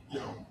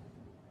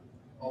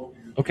how do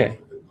you Okay. how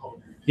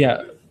do you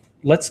Yeah.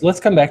 Let's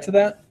come back to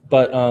that.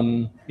 But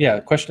yeah,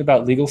 question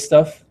about legal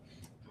stuff,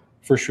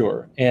 for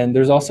sure. And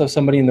there's also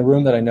somebody in the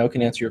room that I know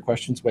can answer your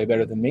questions way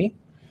better than me.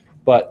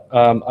 But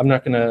I'm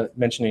not going to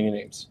mention any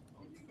names.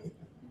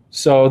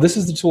 So this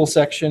is the tool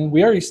section.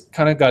 We already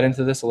kind of got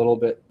into this a little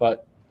bit,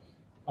 but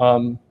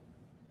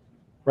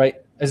right,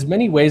 as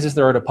many ways as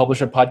there are to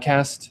publish a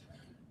podcast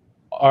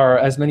are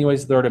as many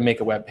ways as there are to make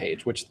a web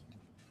page, which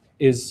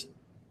is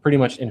pretty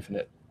much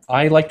infinite.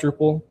 I like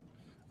Drupal.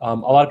 A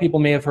lot of people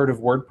may have heard of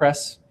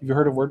WordPress. Have you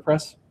heard of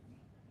WordPress?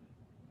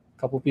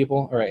 A couple of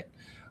people? All right.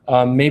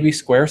 Maybe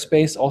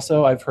Squarespace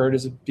also I've heard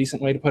is a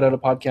decent way to put out a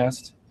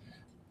podcast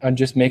and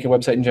just make a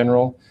website in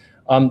general.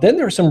 Then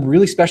there are some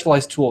really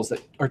specialized tools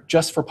that are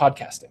just for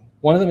podcasting.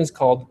 One of them is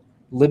called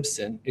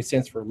Libsyn. It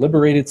stands for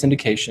Liberated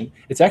Syndication.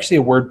 It's actually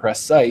a WordPress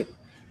site,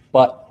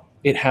 but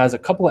it has a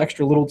couple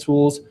extra little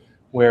tools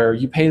where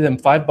you pay them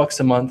 $5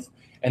 a month,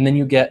 and then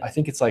you get, I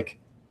think it's like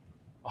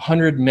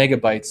 100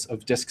 megabytes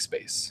of disk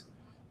space.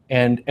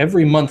 And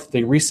every month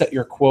they reset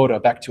your quota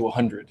back to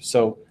 100.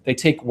 So they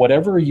take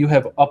whatever you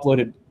have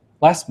uploaded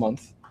last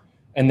month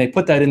and they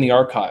put that in the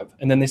archive.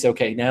 And then they say,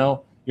 okay,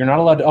 now you're not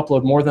allowed to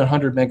upload more than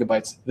 100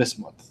 megabytes this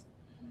month.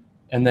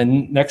 And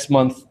then next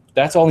month,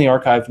 that's all in the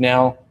archive.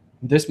 Now,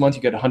 this month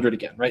you get 100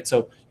 again, right?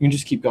 So you can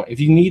just keep going. If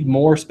you need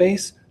more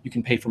space, you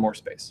can pay for more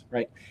space,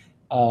 right?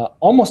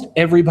 Almost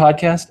every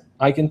podcast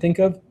I can think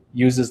of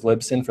uses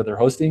Libsyn for their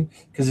hosting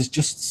because it's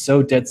just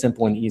so dead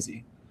simple and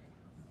easy.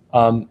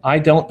 I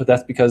don't, but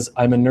that's because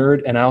I'm a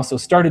nerd, and I also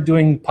started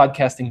doing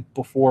podcasting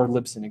before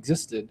Libsyn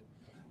existed,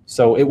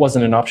 so it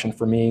wasn't an option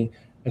for me,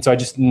 and so I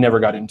just never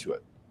got into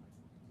it.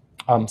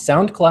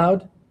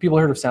 SoundCloud, people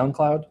heard of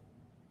SoundCloud?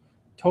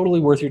 Totally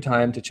worth your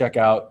time to check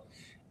out.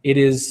 It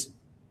is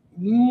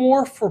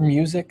more for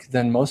music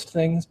than most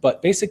things,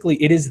 but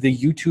basically it is the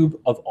YouTube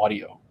of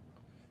audio.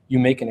 You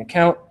make an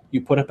account,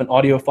 you put up an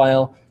audio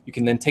file, You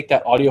can then take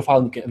that audio file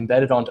and you can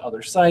embed it onto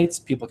other sites.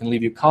 People can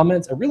leave you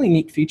comments. A really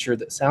neat feature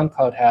that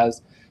SoundCloud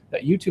has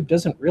that YouTube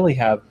doesn't really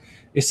have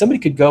is somebody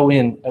could go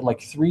in at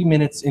like 3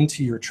 minutes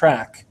into your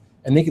track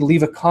and they could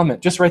leave a comment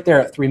just right there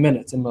at 3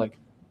 minutes and be like,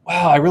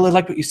 wow, I really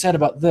like what you said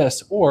about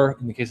this. Or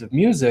in the case of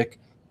music,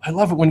 I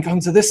love it when it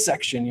comes to this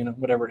section, you know,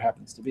 whatever it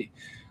happens to be.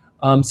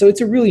 So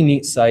it's a really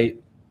neat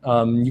site.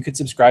 You could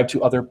subscribe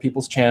to other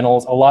people's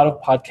channels. A lot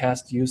of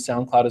podcasts use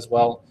SoundCloud as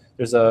well.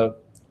 There's a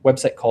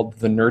website called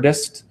The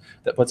Nerdist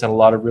that puts out a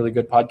lot of really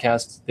good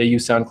podcasts. They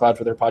use SoundCloud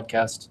for their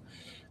podcast.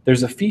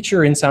 There's a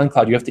feature in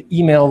SoundCloud. You have to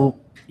email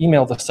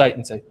the site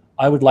and say,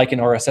 I would like an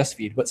RSS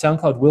feed, but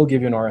SoundCloud will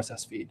give you an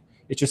RSS feed.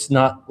 It's just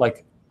not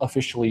like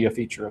officially a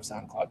feature of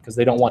SoundCloud because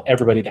they don't want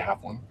everybody to have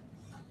one.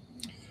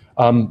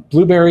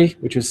 Blueberry,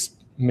 which is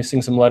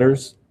missing some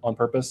letters on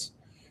purpose,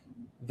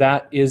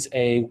 that is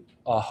a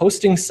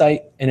hosting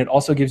site, and it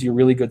also gives you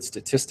really good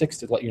statistics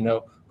to let you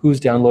know who's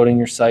downloading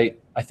your site.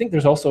 I think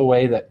there's also a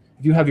way that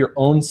if you have your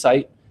own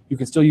site, you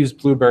can still use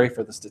Blueberry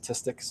for the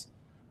statistics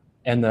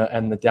and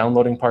the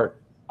downloading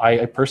part.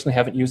 I personally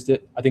haven't used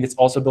it. I think it's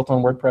also built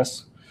on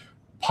WordPress.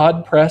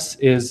 PodPress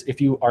is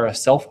if you are a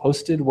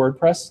self-hosted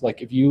WordPress,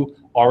 like if you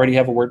already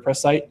have a WordPress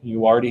site,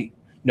 you already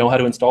know how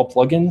to install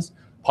plugins,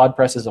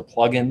 PodPress is a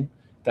plugin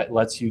that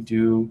lets you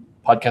do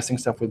podcasting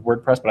stuff with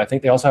WordPress, but I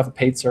think they also have a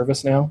paid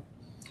service now.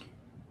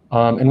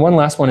 And one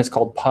last one is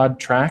called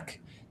PodTrack.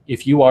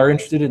 If you are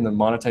interested in the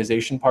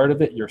monetization part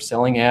of it, you're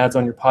selling ads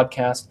on your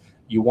podcast,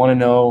 you want to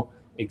know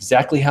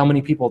exactly how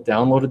many people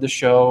downloaded the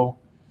show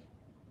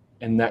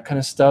and that kind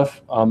of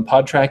stuff.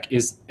 PodTrack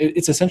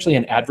it's essentially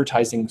an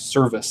advertising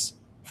service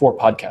for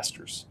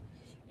podcasters.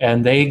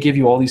 And they give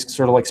you all these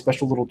sort of like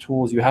special little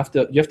tools. You have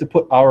to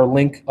put our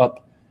link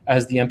up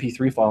as the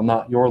MP3 file,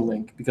 not your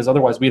link, because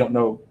otherwise we don't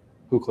know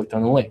who clicked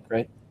on the link,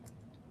 right?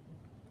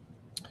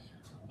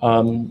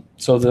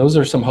 So those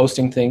are some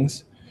hosting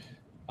things.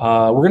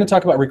 We're going to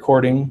talk about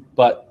recording,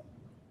 but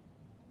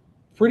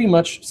pretty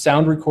much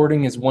sound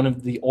recording is one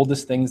of the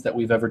oldest things that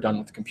we've ever done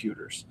with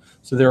computers.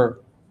 So there are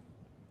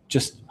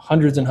just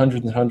hundreds and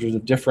hundreds and hundreds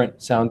of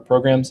different sound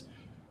programs.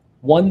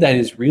 One that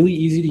is really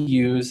easy to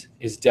use,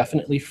 is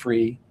definitely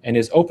free, and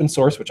is open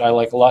source, which I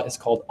like a lot, is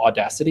called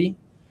Audacity.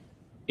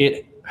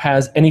 It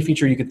has any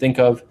feature you could think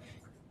of.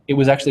 It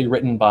was actually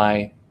written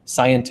by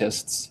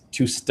scientists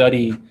to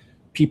study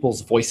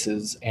people's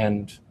voices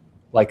and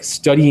like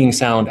studying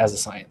sound as a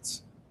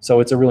science.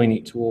 So it's a really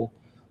neat tool.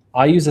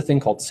 I use a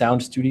thing called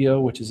Sound Studio,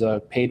 which is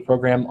a paid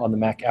program on the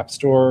Mac App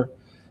Store.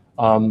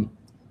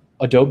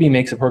 Adobe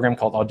makes a program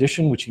called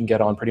Audition, which you can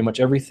get on pretty much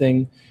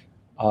everything.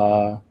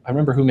 I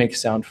remember who makes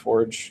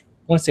SoundForge. I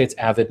want to say it's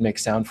Avid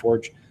makes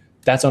SoundForge.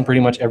 That's on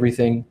pretty much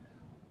everything.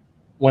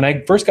 When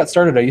I first got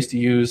started, I used to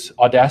use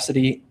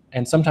Audacity,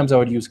 and sometimes I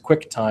would use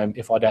QuickTime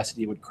if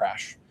Audacity would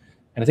crash.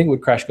 And I think it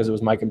would crash because it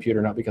was my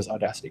computer, not because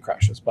Audacity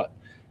crashes. But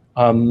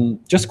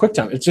just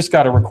QuickTime. It's just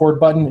got a record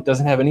button. It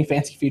doesn't have any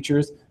fancy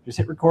features. Just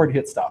hit record,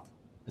 hit stop.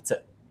 That's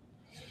it.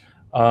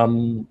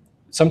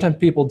 Sometimes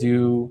people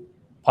do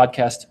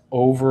podcast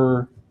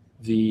over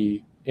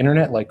the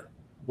internet, like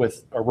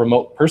with a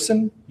remote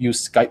person.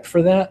 Use Skype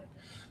for that.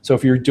 So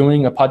if you're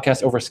doing a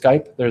podcast over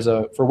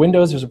Skype, for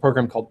Windows, there's a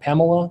program called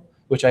Pamela,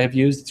 which I have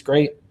used. It's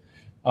great.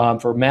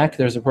 For Mac,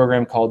 there's a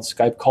program called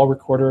Skype Call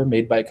Recorder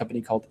made by a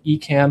company called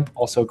Ecamm,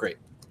 also great.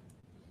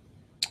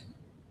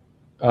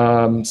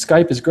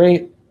 Skype is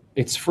great.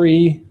 It's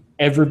free.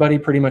 Everybody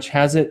pretty much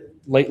has it.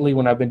 Lately,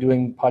 when I've been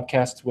doing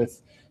podcasts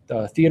with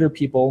the theater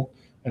people,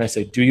 and I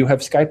say, do you have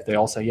Skype? They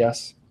all say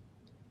yes.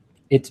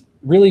 It's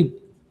really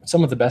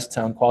some of the best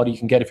sound quality you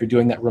can get if you're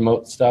doing that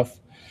remote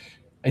stuff.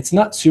 It's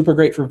not super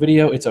great for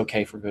video. It's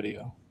okay for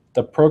video.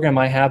 The program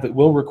I have, it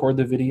will record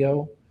the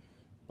video,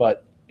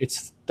 but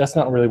that's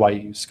not really why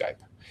you use Skype.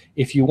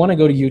 If you want to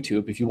go to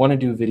YouTube, if you want to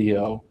do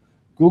video,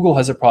 Google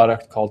has a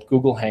product called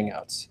Google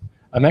Hangouts.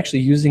 I'm actually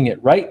using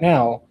it right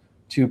now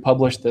to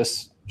publish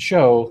this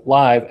show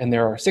live, and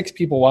there are 6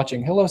 people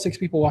watching. Hello, 6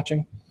 people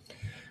watching.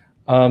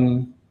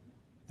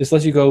 This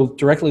lets you go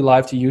directly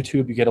live to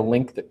YouTube. You get a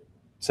link that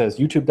says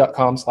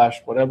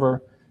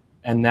youtube.com/whatever,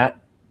 and that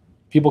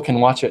people can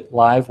watch it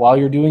live while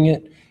you're doing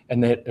it,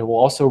 and that it will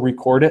also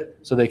record it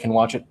so they can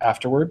watch it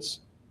afterwards.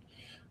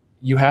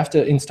 You have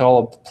to install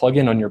a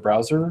plugin on your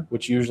browser,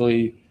 which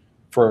usually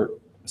for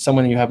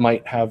someone you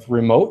might have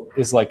remote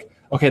is like,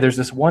 okay, there's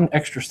this one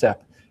extra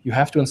step. You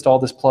have to install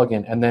this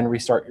plugin and then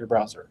restart your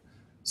browser.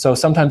 So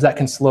sometimes that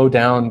can slow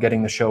down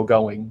getting the show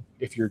going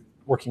if you're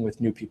working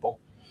with new people.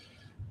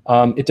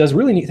 It does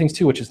really neat things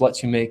too, which is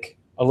lets you make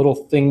a little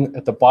thing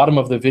at the bottom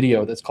of the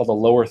video that's called a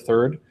lower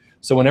third.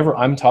 So whenever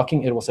I'm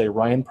talking, it will say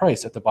Ryan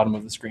Price at the bottom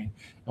of the screen.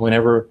 And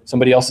whenever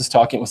somebody else is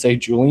talking, it will say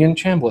Julian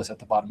Chambliss at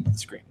the bottom of the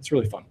screen. It's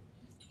really fun.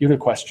 You have a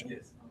question?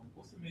 Yes.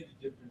 What's the major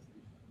difference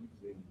between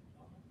using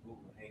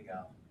Google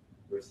Hangout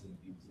versus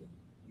using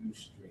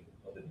Ustream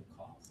other than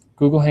cost?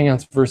 Google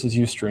Hangouts versus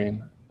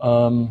Ustream.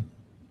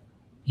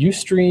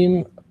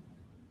 Ustream,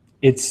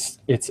 it's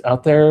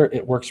out there.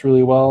 It works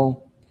really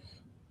well.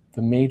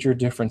 The major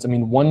difference, I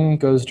mean, one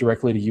goes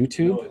directly to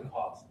YouTube. No, the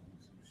cost.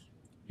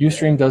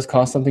 Ustream does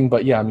cost something,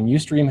 but yeah, I mean,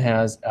 Ustream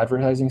has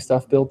advertising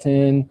stuff built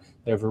in.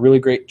 They have a really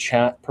great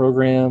chat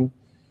program.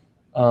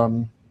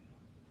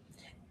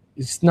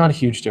 It's not a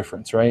huge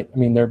difference, right? I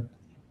mean,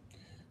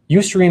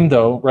 Ustream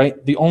though,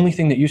 right? The only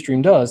thing that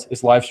Ustream does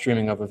is live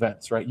streaming of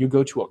events, right? You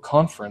go to a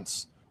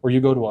conference or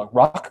you go to a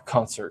rock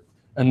concert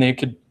and they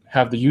could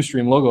have the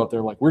Ustream logo up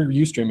there like, we're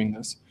Ustreaming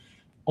this.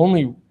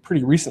 Only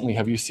pretty recently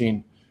have you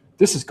seen,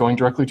 this is going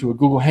directly to a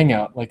Google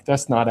Hangout. Like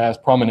that's not as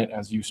prominent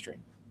as Ustream.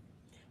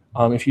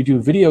 If you do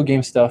video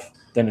game stuff,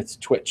 then it's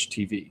Twitch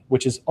TV,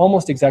 which is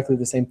almost exactly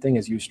the same thing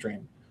as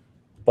Ustream,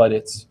 but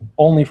it's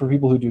only for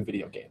people who do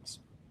video games.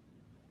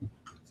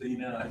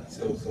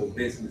 So so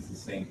basically it's the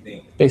same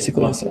thing.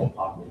 Basically the Much same. more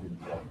popular than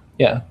the other.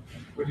 Yeah.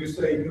 Would you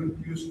say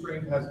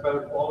Ustream has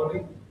better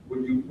quality?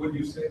 Would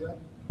you say that?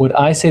 Would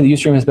I say the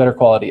Ustream is better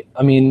quality?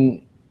 I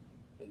mean,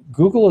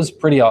 Google is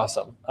pretty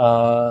awesome.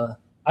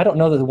 I don't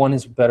know that the one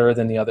is better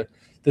than the other.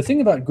 The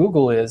thing about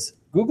Google is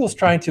Google's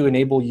trying to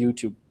enable you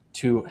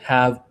to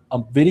have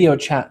a video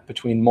chat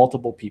between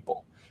multiple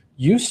people.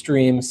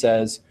 Ustream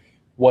says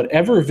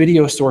whatever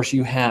video source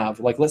you have,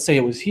 like let's say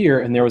it was here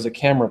and there was a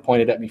camera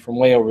pointed at me from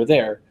way over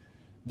there,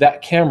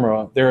 that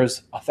camera,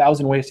 there's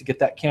 1,000 ways to get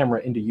that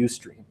camera into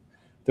Ustream.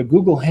 The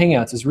Google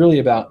Hangouts is really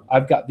about,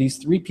 I've got these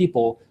 3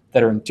 people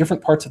that are in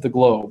different parts of the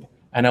globe,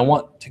 and I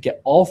want to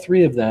get all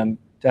 3 of them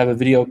to have a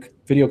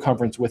video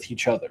conference with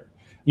each other.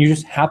 You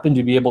just happen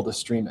to be able to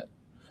stream it.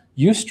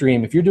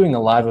 Ustream, if you're doing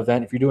a live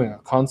event, if you're doing a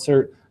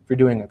concert, if you're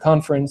doing a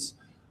conference,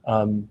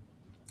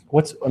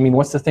 what's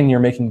the thing you're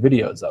making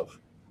videos of?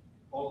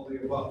 All of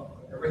the above,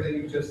 everything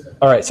you just said.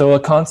 All right, so a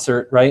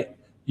concert, right?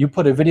 You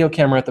put a video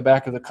camera at the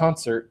back of the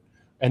concert,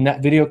 and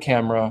that video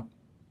camera,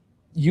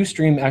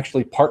 Ustream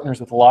actually partners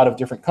with a lot of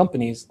different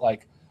companies.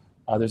 Like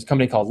there's a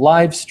company called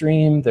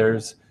Livestream.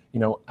 There's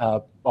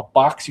a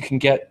box you can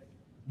get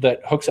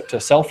that hooks up to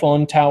cell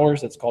phone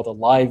towers. That's called a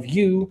Live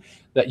View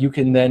that you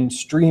can then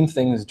stream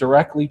things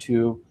directly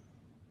to.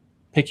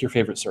 Pick your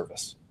favorite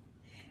service.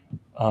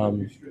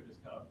 Ustream is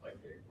kind of like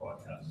a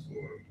broadcast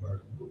store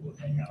where Google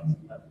Hangouts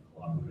and have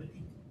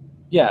collaboration.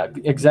 Yeah,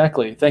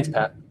 exactly. Thanks,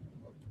 Pat.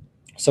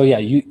 So yeah,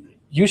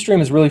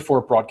 Ustream is really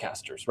for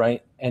broadcasters,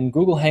 right? And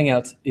Google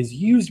Hangouts is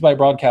used by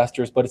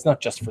broadcasters, but it's not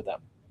just for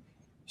them.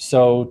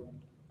 So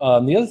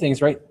the other thing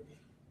is, right,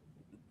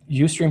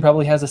 Ustream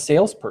probably has a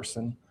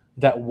salesperson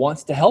that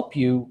wants to help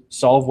you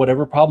solve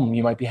whatever problem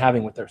you might be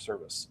having with their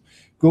service.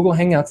 Google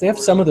Hangouts, they have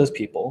some of those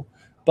people,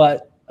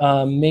 but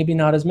maybe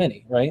not as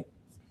many, right?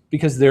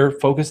 Because they're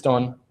focused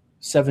on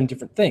 7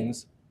 different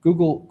things.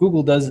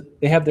 Google does,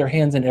 they have their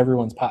hands in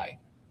everyone's pie,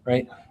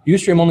 right?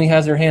 Ustream only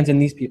has their hands in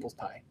these people's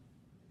pie.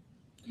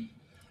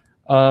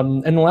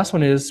 And the last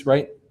one is,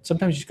 right,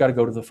 sometimes you just got to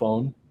go to the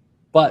phone.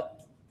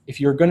 But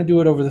if you're going to do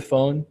it over the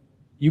phone,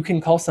 you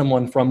can call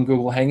someone from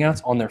Google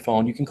Hangouts on their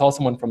phone. You can call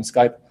someone from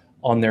Skype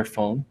on their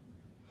phone.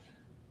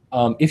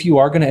 If you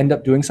are going to end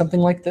up doing something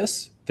like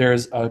this,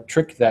 there's a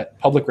trick that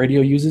public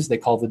radio uses. They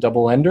call the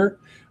double ender,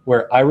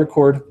 where I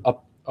record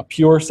a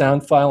pure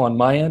sound file on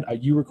my end,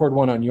 you record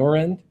one on your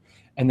end,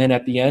 and then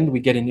at the end, we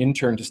get an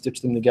intern to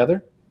stitch them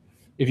together.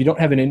 If you don't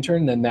have an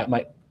intern, then that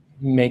might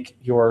make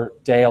your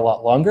day a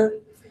lot longer.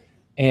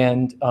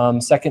 And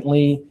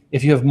secondly,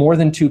 if you have more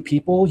than 2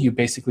 people, you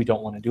basically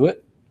don't want to do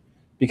it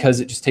because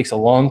it just takes a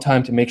long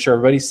time to make sure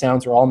everybody's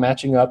sounds are all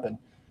matching up. And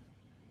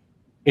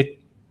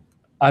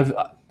I've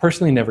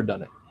personally never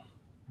done it.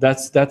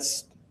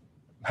 That's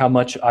how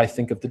much I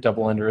think of the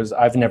double ender is.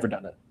 I've never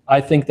done it. I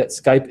think that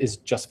Skype is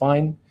just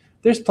fine.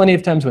 There's plenty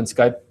of times when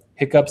Skype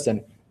hiccups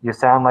and you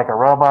sound like a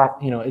robot.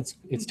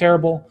 It's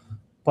terrible,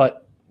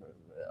 but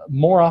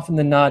more often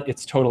than not,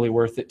 it's totally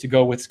worth it to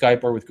go with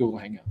Skype or with Google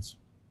Hangouts.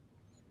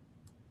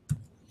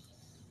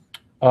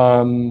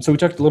 So we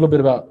talked a little bit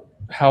about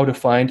how to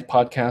find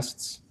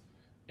podcasts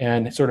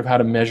and sort of how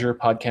to measure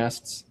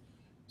podcasts.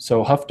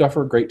 So Huff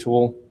Duffer, great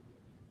tool.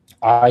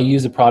 I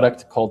use a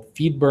product called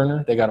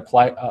FeedBurner. They got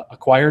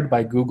acquired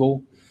by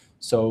Google.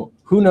 So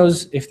who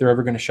knows if they're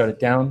ever going to shut it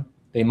down.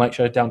 They might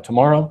shut it down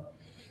tomorrow.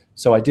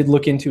 So I did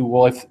look into,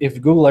 well, if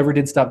Google ever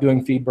did stop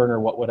doing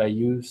FeedBurner, what would I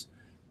use?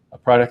 A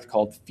product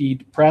called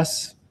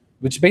FeedPress,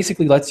 which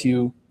basically lets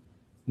you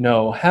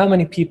know how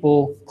many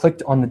people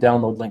clicked on the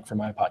download link for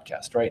my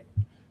podcast, right?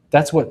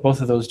 That's what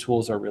both of those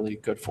tools are really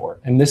good for.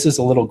 And this is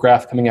a little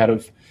graph coming out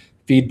of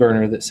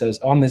FeedBurner that says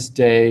on this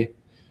day,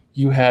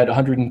 you had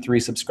 103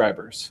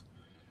 subscribers.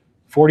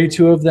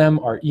 42 of them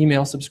are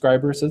email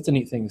subscribers. So that's a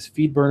neat thing. Is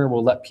FeedBurner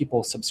will let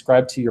people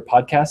subscribe to your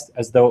podcast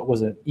as though it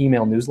was an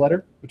email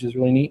newsletter, which is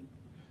really neat.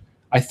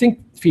 I think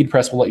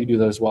FeedPress will let you do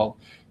that as well.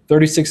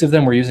 36 of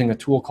them were using a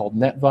tool called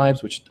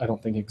NetVibes, which I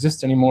don't think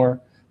exists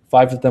anymore.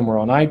 5 of them were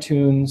on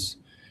iTunes.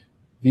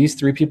 These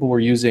 3 people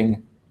were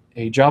using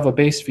a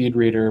Java-based feed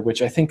reader,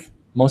 which I think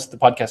most of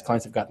the podcast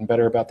clients have gotten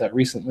better about that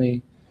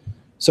recently.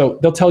 So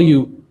they'll tell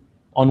you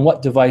on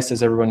what device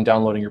is everyone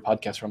downloading your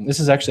podcast from. This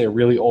is actually a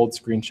really old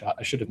screenshot.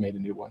 I should have made a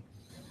new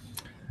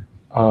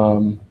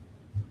one.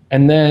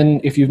 And then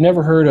if you've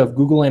never heard of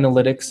Google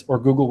Analytics or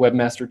Google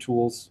Webmaster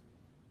Tools,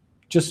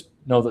 just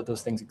know that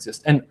those things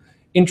exist. And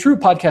in true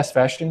podcast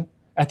fashion,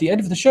 At the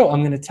end of the show,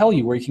 I'm going to tell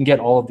you where you can get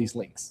all of these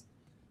links,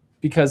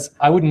 because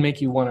I wouldn't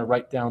make you want to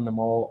write down them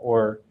all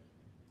or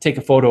take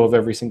a photo of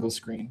every single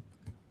screen.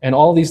 And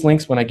all these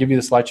links, when I give you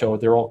the slideshow,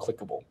 they're all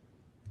clickable.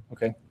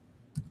 Okay.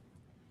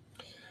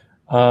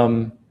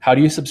 How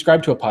do you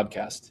subscribe to a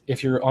podcast?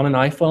 If you're on an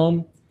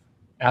iPhone,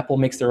 Apple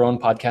makes their own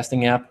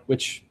podcasting app,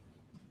 which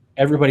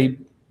everybody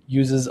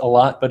uses a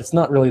lot, but it's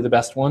not really the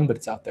best one, but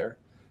it's out there.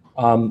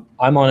 I'm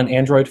on an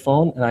Android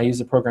phone, and I use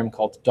a program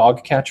called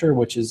Dog Catcher,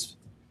 which is,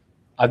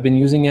 I've been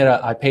using it.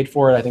 I paid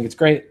for it. I think it's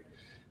great.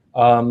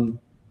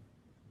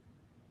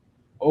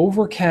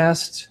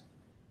 Overcast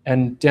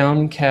and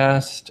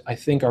Downcast, I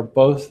think, are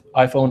both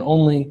iPhone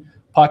only.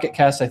 Pocket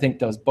Cast, I think,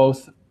 does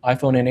both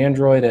iPhone and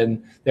Android,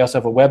 and they also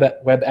have a web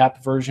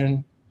app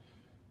version.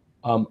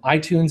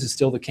 iTunes is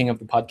still the king of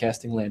the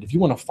podcasting land. If you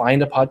want to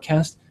find a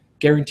podcast,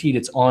 guaranteed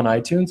it's on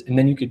iTunes, and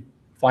then you could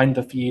find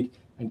the feed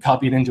and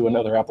copy it into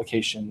another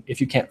application if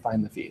you can't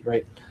find the feed,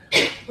 right?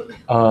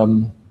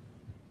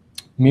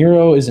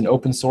 Miro is an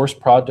open source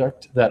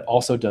product that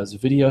also does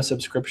video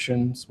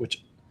subscriptions,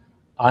 which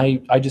I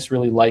just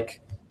really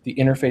like the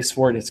interface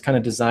for it. It's kind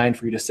of designed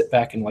for you to sit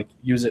back and like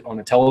use it on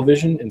a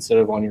television instead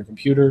of on your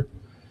computer.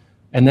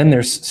 And then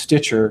there's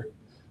Stitcher.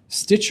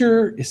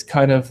 Stitcher is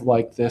kind of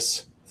like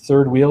this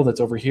third wheel that's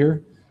over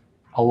here.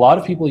 A lot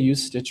of people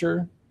use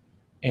Stitcher,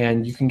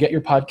 and you can get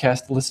your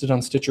podcast listed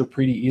on Stitcher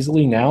pretty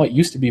easily now. It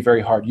used to be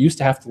very hard. You used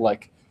to have to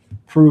like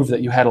prove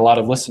that you had a lot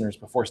of listeners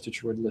before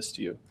Stitcher would list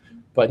you.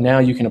 But now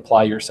you can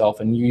apply yourself,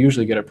 and you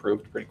usually get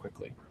approved pretty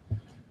quickly.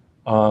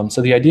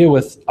 So the idea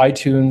with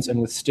iTunes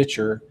and with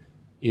Stitcher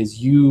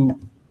is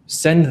you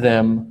send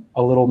them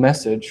a little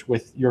message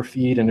with your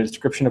feed and a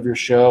description of your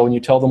show, and you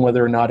tell them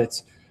whether or not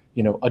it's,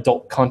 you know,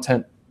 adult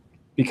content,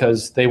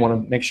 because they want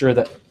to make sure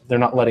that they're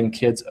not letting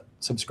kids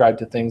subscribe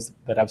to things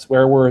that have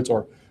swear words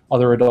or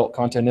other adult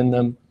content in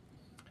them.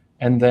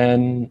 And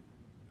then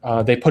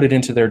they put it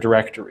into their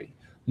directory.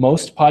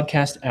 Most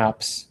podcast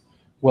apps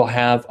will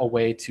have a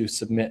way to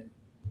submit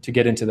to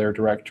get into their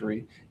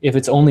directory. If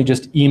it's only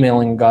just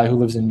emailing a guy who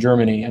lives in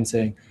Germany and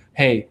saying,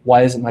 hey,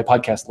 why isn't my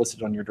podcast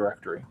listed on your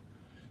directory?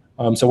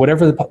 So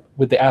whatever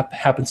the app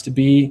happens to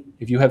be,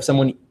 if you have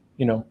someone,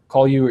 you know,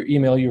 call you or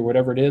email you or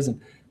whatever it is,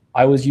 and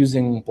I was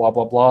using blah,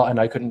 blah, blah, and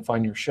I couldn't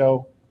find your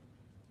show,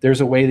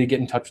 there's a way to get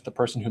in touch with the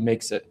person who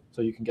makes it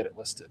so you can get it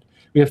listed.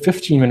 We have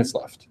 15 minutes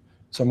left,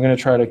 so I'm going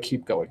to try to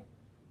keep going.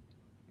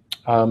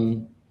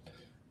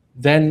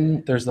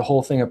 Then there's the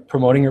whole thing of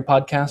promoting your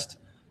podcast.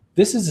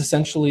 This is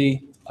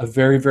essentially a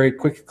very, very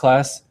quick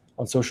class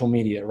on social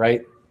media,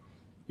 right?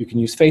 You can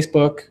use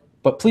Facebook,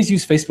 but please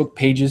use Facebook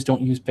pages.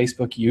 Don't use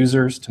Facebook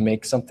users to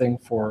make something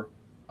for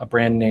a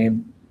brand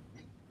name,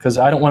 because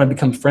I don't want to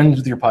become friends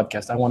with your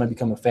podcast. I want to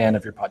become a fan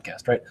of your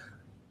podcast, right?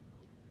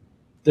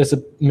 There's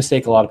a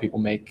mistake a lot of people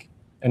make,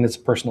 and it's a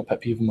personal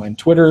pet peeve of mine.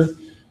 Twitter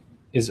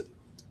is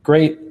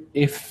great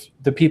if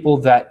the people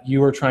that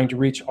you are trying to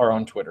reach are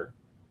on Twitter,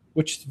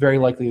 which is very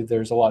likely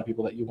there's a lot of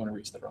people that you want to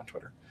reach that are on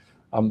Twitter.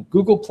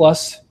 Google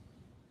Plus,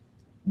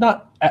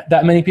 not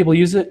that many people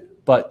use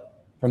it,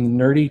 but from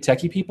the nerdy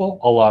techie people,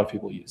 a lot of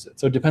people use it.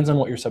 So it depends on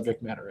what your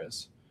subject matter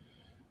is.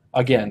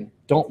 Again,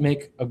 don't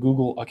make a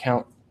Google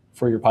account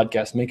for your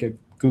podcast. Make a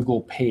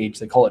Google page.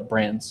 They call it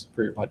brands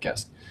for your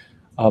podcast.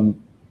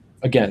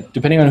 Again,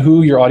 depending on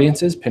who your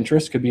audience is,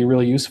 Pinterest could be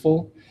really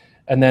useful.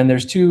 And then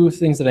there's two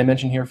things that I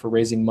mentioned here for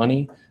raising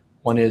money.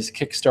 One is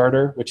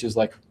Kickstarter, which is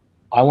like,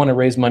 I want to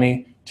raise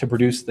money to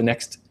produce the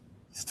next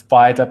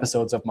 5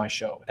 episodes of my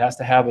show. It has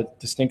to have a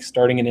distinct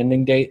starting and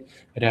ending date.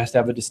 It has to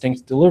have a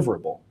distinct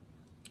deliverable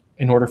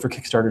in order for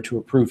Kickstarter to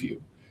approve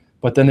you.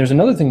 But then there's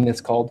another thing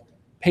that's called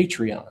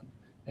Patreon.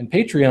 And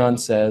Patreon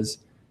says,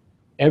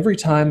 every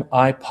time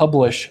I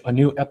publish a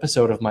new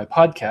episode of my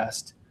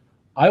podcast,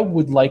 I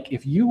would like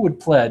if you would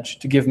pledge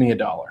to give me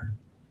 $1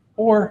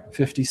 or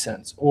 50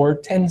 cents or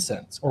 10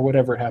 cents or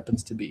whatever it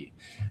happens to be.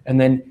 And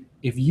then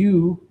if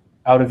you,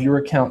 out of your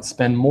account,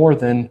 spend more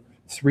than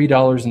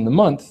 $3 in the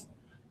month,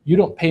 you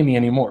don't pay me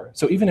anymore.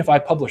 So even if I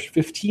publish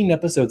 15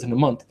 episodes in a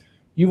month,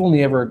 you've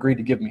only ever agreed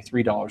to give me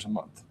 $3 a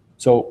month.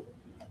 So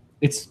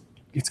it's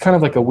kind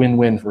of like a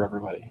win-win for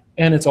everybody.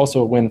 And it's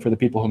also a win for the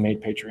people who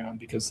made Patreon,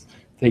 because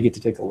they get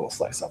to take a little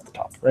slice off the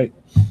top, right?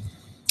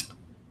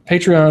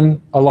 Patreon,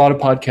 a lot of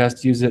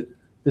podcasts use it.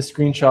 This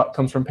screenshot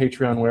comes from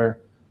Patreon, where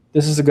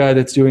this is a guy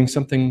that's doing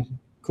something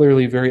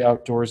clearly very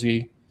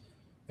outdoorsy,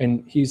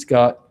 and he's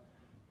got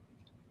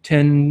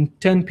 10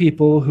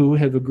 people who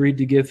have agreed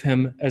to give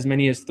him as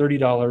many as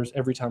 $30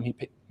 every time he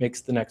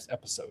makes the next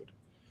episode.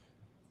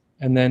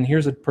 And then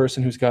here's a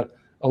person who's got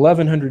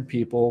 1,100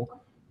 people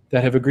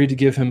that have agreed to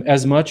give him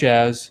as much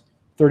as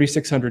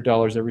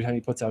 $3,600 every time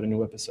he puts out a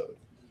new episode.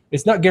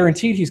 It's not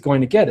guaranteed he's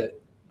going to get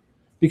it,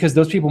 because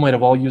those people might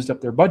have all used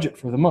up their budget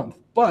for the month,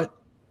 but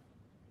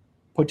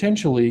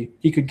potentially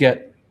he could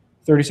get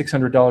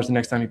 $3,600 the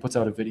next time he puts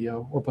out a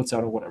video or puts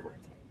out a whatever.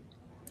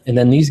 And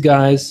then these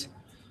guys,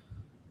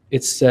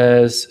 it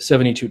says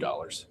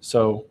 $72.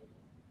 So,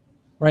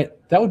 right,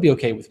 that would be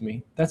okay with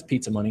me. That's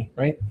pizza money,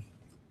 right?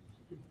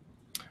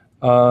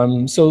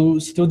 So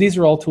these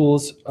are all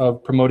tools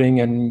of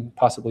promoting and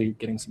possibly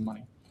getting some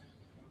money.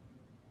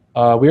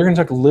 We are going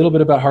to talk a little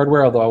bit about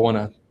hardware, although I want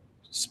to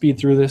speed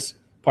through this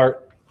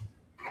part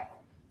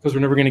because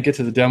we're never going to get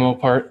to the demo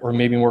part or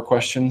maybe more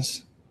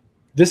questions.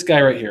 This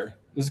guy right here,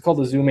 this is called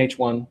the Zoom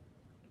H1.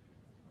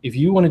 If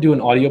you want to do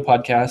an audio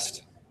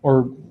podcast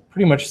or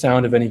pretty much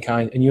sound of any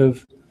kind and you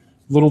have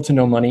little to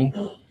no money,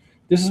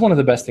 this is one of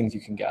the best things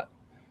you can get.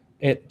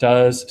 It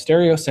does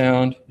stereo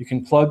sound. You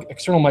can plug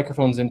external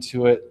microphones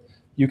into it.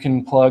 You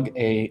can plug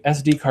a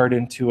SD card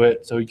into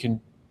it so you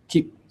can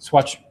keep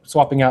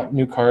swapping out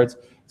new cards.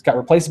 It's got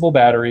replaceable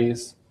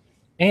batteries,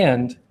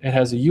 and it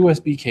has a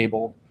USB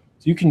cable.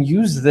 So you can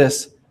use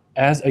this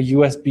as a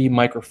USB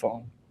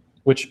microphone,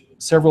 which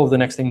several of the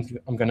next things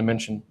I'm going to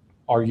mention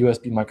are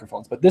USB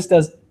microphones. But this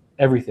does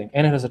everything,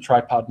 and it has a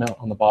tripod mount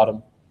on the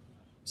bottom.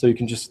 So you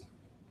can just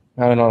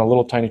mount it on a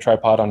little tiny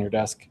tripod on your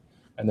desk,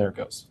 and there it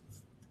goes.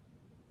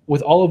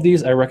 With all of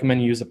these, I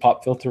recommend you use a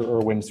pop filter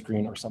or a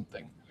windscreen or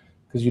something,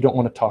 because you don't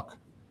want to talk.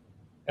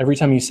 Every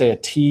time you say a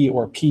T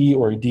or a P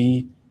or a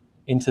D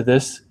into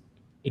this,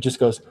 it just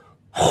goes,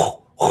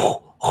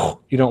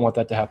 you don't want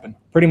that to happen.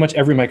 Pretty much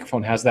every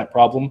microphone has that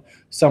problem.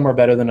 Some are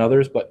better than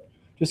others, but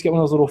just get one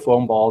of those little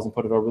foam balls and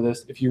put it over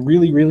this. If you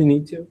really, really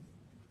need to,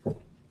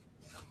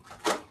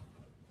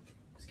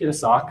 just get a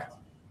sock,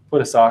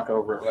 put a sock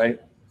over it, right?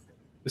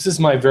 This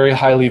is my very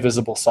highly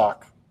visible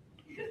sock.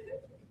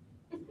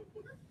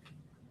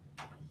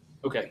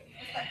 Okay.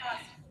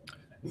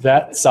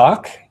 That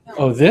sock,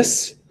 oh,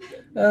 this,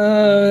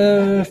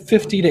 $50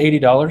 to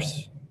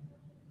 $80.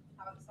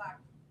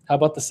 How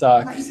about the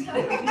sock?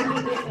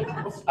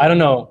 I don't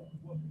know.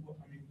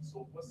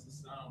 So what's the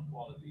sound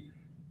quality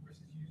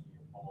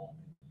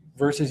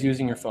Versus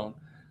using your phone?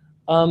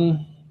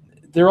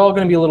 They're all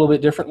going to be a little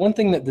bit different. One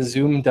thing that the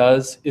Zoom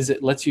does is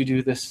it lets you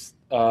do this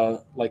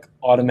like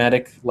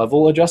automatic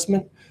level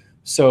adjustment.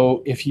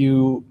 So if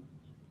you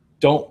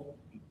don't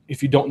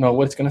know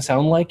what it's going to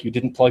sound like, you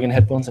didn't plug in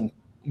headphones and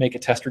make a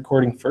test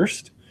recording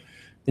first,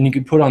 then you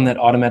could put on that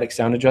automatic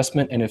sound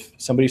adjustment. And if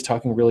somebody's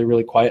talking really,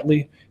 really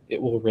quietly,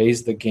 it will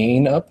raise the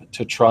gain up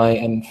to try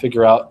and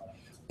figure out.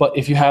 But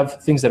if you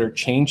have things that are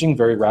changing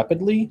very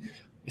rapidly,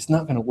 it's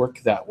not going to work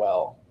that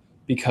well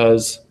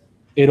because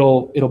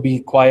it'll be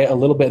quiet a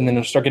little bit and then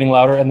it'll start getting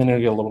louder and then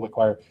it'll get a little bit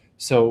quieter.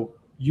 So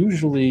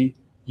usually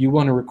you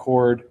want to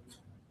record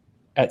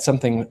at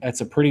something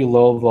that's a pretty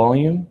low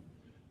volume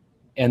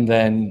and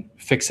then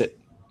fix it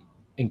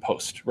in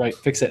post, right?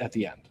 Fix it at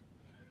the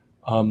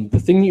end. The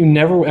thing you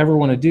never ever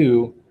want to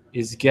do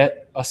is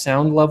get a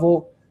sound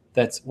level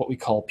that's what we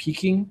call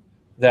peaking.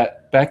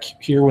 That back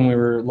here when we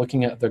were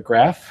looking at the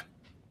graph,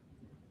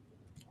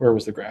 where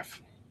was the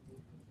graph?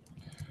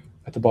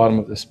 At the bottom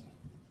of this.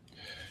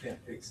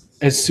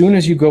 As soon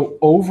as you go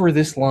over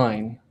this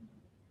line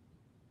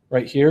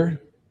right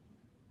here,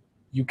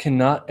 you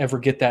cannot ever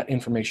get that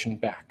information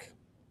back.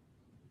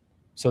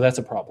 So that's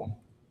a problem.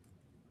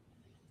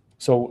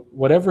 So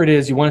whatever it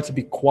is, you want it to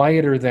be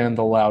quieter than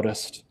the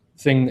loudest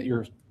thing that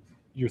your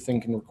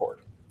thing can record.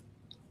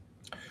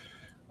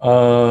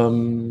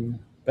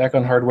 Back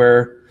on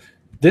hardware.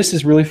 This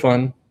is really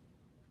fun.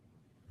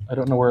 I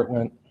don't know where it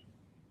went.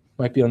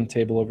 Might be on the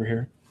table over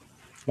here.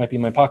 Might be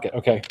in my pocket.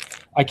 Okay.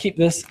 I keep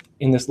this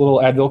in this little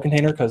Advil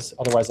container because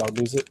otherwise I'll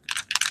lose it.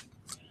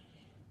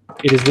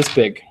 It is this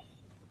big.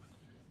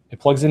 It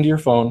plugs into your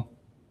phone.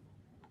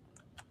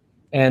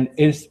 And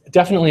it's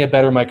definitely a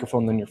better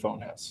microphone than your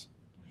phone has.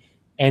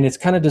 And it's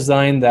kind of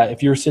designed that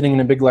if you're sitting in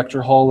a big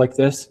lecture hall like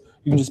this,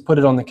 you can just put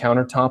it on the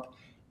countertop.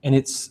 And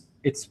it's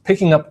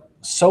picking up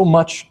so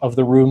much of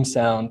the room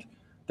sound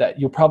that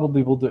you'll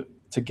probably be able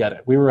to get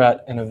it. We were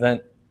at an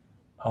event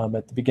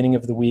at the beginning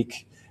of the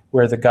week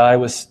where the guy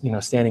was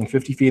standing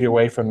 50 feet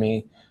away from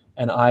me,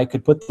 and I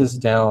could put this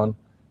down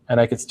and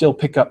I could still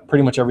pick up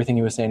pretty much everything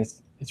he was saying.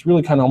 It's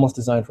really kind of almost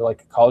designed for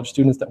like college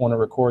students that want to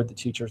record the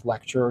teacher's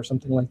lecture or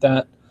something like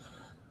that.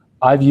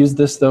 I've used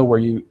this though where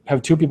you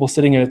have two people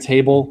sitting at a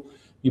table,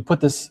 you put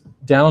this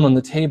down on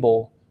the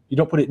table, you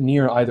don't put it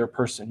near either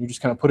person, you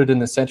just kind of put it in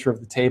the center of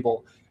the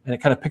table and it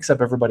kind of picks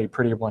up everybody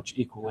pretty much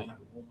equally.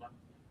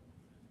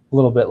 A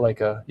little bit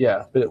like a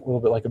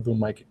boom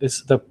mic.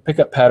 The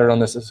pickup pattern on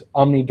this is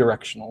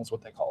omnidirectional is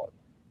what they call it.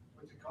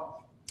 What's it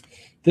called?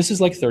 This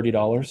is like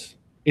 $30.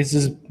 This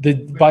is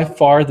by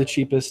far the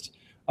cheapest.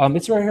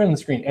 It's right here on the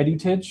screen.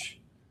 EduTidge.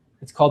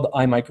 It's called the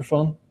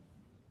iMicrophone.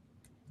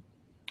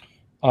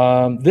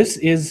 This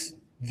is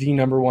the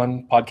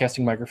 #1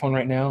 podcasting microphone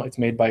right now. It's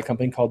made by a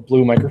company called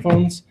Blue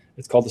Microphones.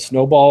 It's called the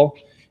Snowball.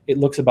 It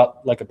looks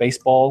about like a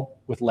baseball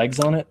with legs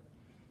on it.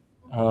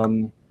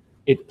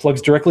 It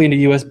plugs directly into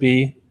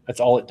USB. That's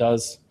all it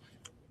does.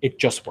 It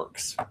just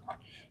works.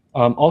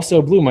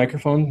 Also, Blue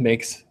Microphone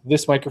makes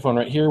this microphone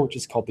right here, which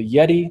is called the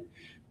Yeti.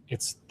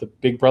 It's the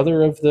big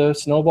brother of the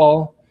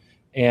Snowball,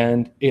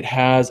 and it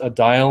has a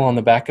dial on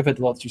the back of it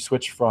that lets you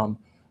switch from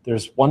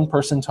there's one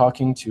person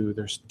talking to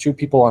there's two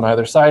people on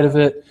either side of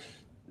it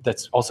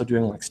that's also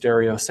doing like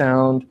stereo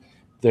sound.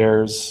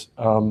 There's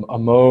a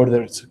mode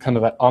that's kind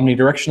of an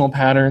omnidirectional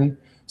pattern.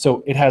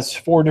 So it has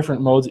 4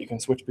 different modes that you can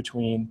switch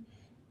between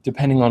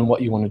depending on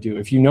what you want to do.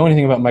 If you know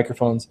anything about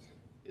microphones,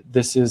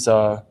 this is,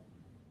 nope,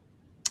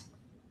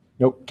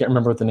 can't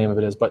remember what the name of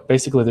it is, but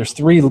basically there's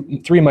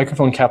three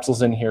microphone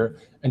capsules in here,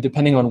 and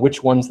depending on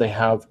which ones they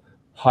have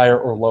higher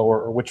or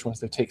lower, or which ones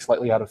they take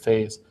slightly out of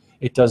phase,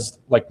 it does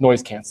like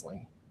noise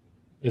canceling,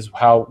 is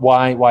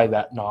why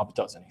that knob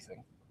does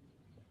anything.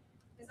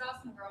 His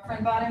awesome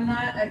girlfriend bought him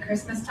that at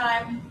Christmas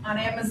time on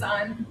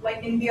Amazon,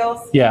 lightning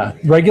deals. Yeah,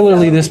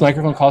 regularly this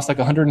microphone costs like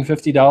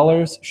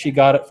 $150. She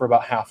got it for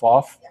about half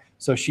off,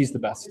 so she's the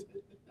best.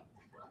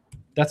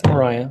 That's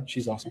Mariah,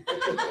 she's awesome.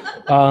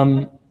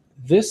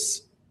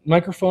 This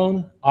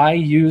microphone, I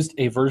used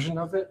a version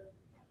of it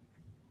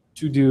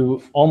to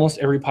do almost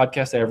every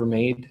podcast I ever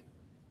made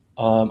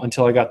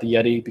until I got the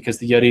Yeti, because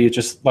the Yeti is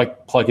just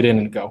like plug it in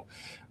and go.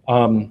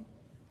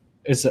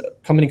 It's a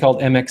company called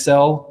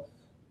MXL.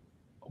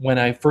 When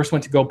I first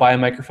went to go buy a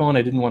microphone,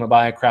 I didn't want to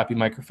buy a crappy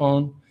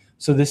microphone.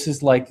 So this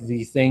is like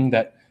the thing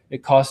that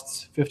it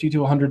costs $50 to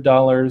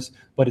 $100,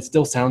 but it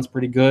still sounds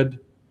pretty good.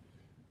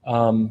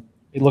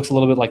 It looks a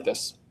little bit like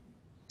this.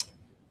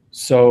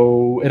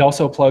 So it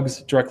also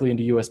plugs directly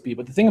into USB.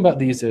 But the thing about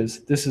these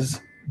is this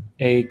is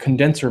a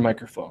condenser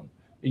microphone.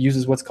 It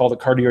uses what's called a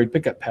cardioid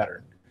pickup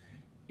pattern.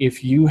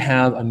 If you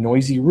have a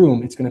noisy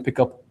room, it's going to pick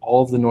up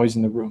all of the noise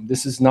in the room.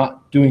 This is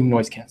not doing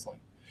noise canceling,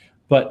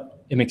 but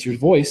it makes your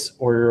voice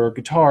or your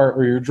guitar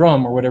or your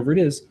drum or whatever it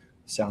is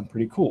sound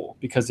pretty cool,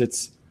 because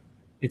it's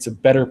a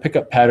better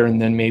pickup pattern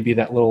than maybe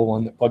that little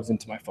one that plugs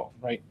into my phone,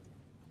 right?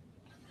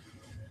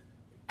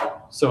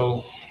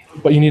 So,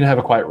 but you need to have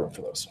a quiet room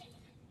for those.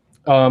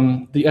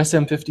 The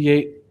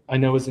SM58, I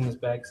know, is in this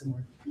bag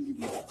somewhere.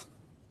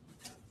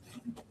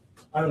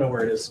 I don't know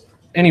where it is.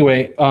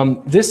 Anyway,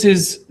 this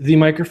is the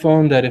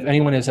microphone that if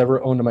anyone has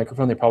ever owned a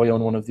microphone, they probably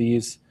own one of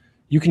these.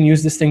 You can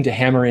use this thing to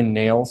hammer in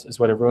nails, is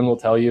what everyone will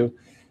tell you.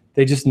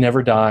 They just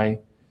never die.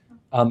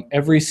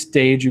 Every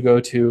stage you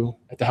go to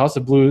at the House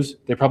of Blues,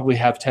 they probably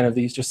have 10 of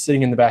these just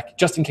sitting in the back,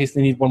 just in case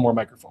they need one more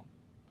microphone.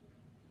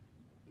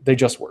 They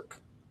just work.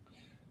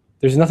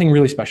 There's nothing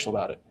really special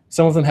about it.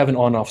 Some of them have an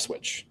on-off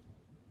switch.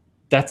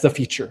 That's the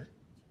feature,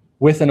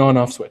 with an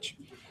on-off switch.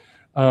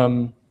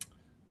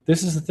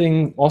 This is the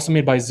thing also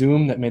made by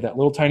Zoom that made that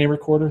little tiny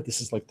recorder. This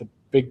is like the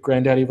big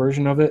granddaddy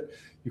version of it.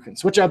 You can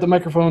switch out the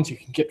microphones, you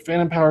can get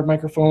phantom-powered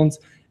microphones,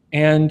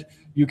 and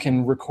you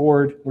can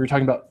record. We were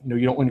talking about,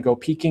 you don't want to go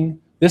peaking.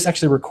 This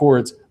actually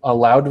records a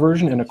loud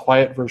version and a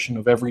quiet version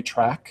of every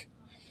track,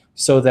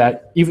 so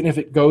that even if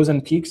it goes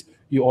and peaks,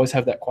 you always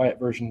have that quiet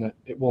version that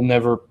it will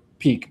never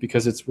peak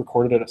because it's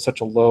recorded at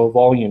such a low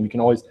volume. You can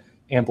always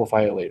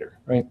amplify it later,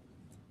 right?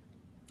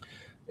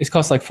 It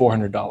costs like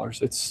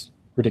 $400. It's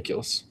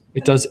ridiculous.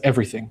 It does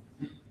everything.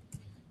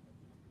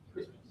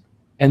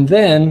 And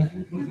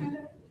then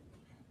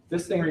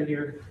this thing right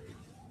here.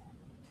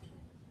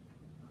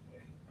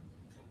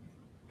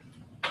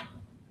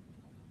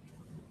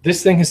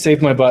 This thing has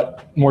saved my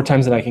butt more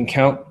times than I can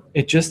count.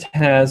 It just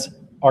has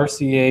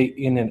RCA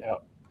in and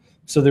out.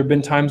 So there have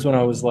been times when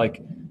I was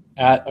like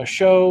at a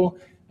show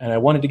and I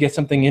wanted to get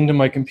something into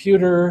my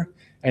computer,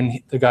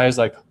 and the guy's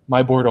like,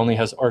 my board only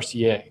has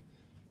RCA.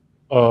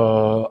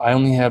 I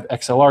only have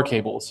XLR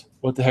cables.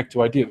 What the heck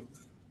do I do?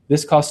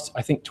 This costs,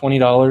 I think,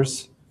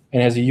 $20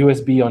 and has a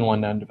USB on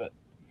one end of it.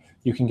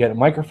 You can get a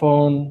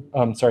microphone,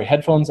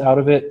 headphones out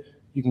of it.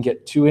 You can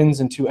get 2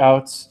 ins and 2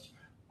 outs.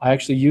 I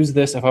actually use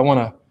this if I want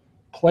to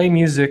play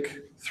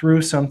music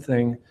through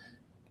something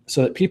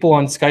so that people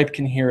on Skype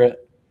can hear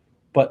it,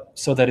 but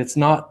so that it's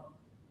not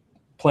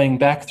playing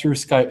back through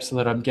Skype so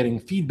that I'm getting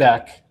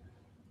feedback.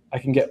 I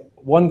can get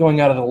one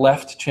going out of the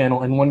left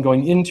channel and one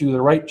going into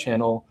the right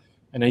channel,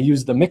 and I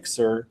use the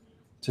mixer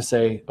to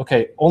say,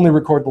 okay, only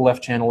record the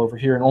left channel over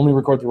here and only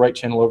record the right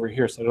channel over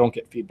here so I don't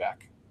get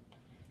feedback.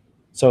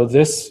 So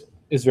this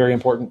is very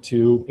important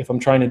too if I'm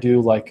trying to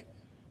do like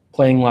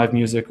playing live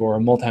music or a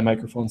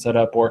multi-microphone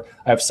setup, or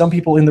I have some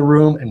people in the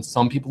room and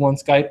some people on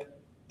Skype.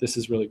 This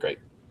is really great.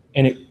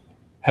 And it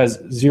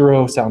has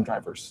 0 sound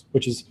drivers,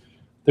 which is,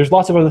 there's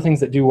lots of other things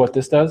that do what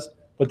this does,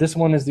 but this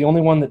one is the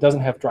only one that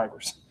doesn't have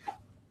drivers.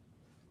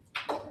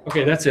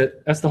 Okay, that's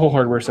it. That's the whole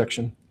hardware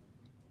section.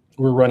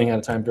 We're running out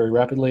of time very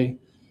rapidly.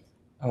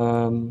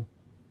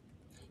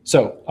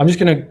 So I'm just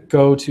going to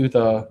go to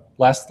the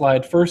last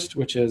slide first,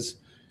 which is,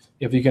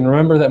 if you can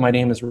remember that my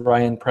name is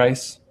Ryan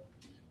Price,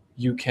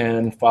 you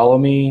can follow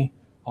me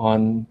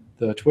on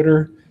the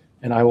Twitter,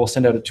 and I will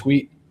send out a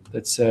tweet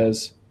that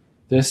says,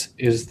 this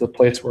is the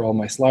place where all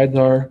my slides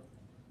are.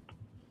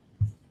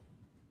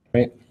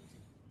 Right?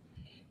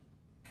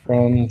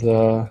 From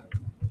the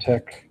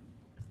Tech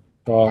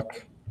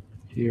Talk,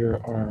 here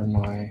are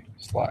my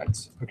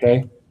slides.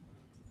 Okay?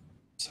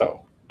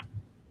 So,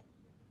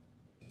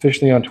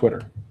 officially on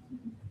Twitter.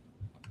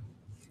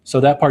 So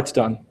that part's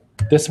done.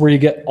 This is where you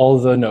get all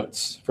the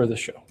notes for the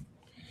show.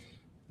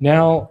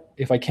 Now,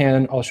 if I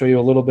can, I'll show you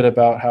a little bit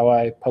about how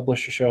I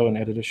publish a show and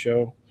edit a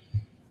show.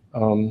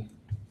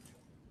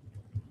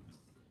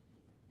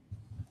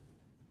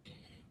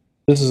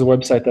 This is a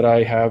website that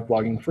I have,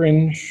 Blogging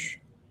Fringe.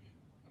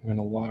 I'm going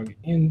to log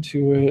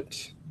into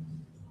it.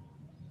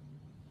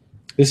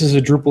 This is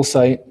a Drupal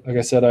site. Like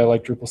I said, I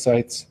like Drupal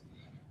sites.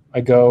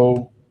 I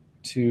go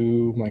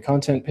to my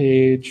content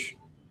page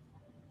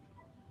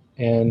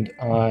and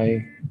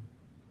I,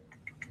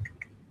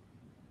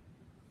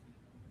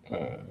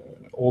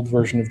 old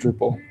version of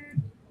Drupal,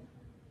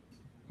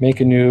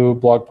 make a new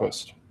blog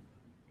post,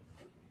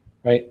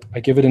 right? I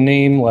give it a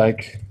name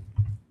like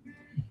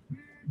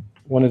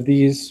one of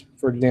these,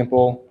 for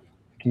example.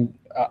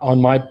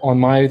 On my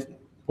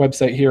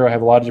website here, I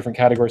have a lot of different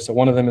categories. So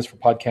one of them is for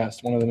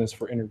podcasts, one of them is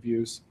for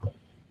interviews.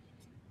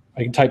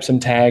 I can type some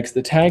tags.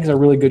 The tags are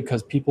really good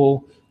because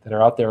people that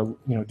are out there,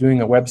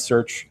 doing a web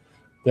search,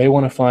 they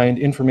want to find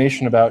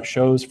information about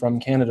shows from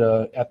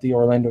Canada at the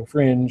Orlando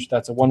Fringe.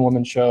 That's a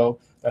one-woman show.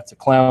 That's a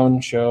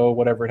clown show,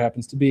 whatever it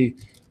happens to be.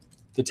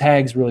 The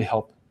tags really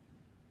help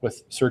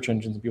with search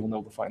engines and people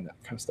know to find that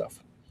kind of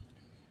stuff.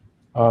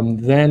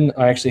 Then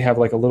I actually have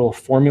like a little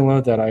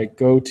formula that I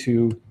go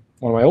to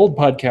one of my old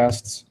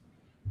podcasts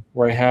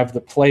where I have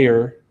the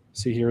player.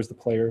 See, here's the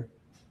player.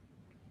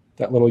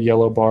 That little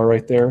yellow bar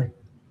right there.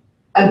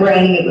 I'm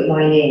branding it with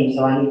my name,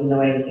 so I need to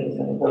know everything's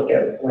going to work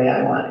out the way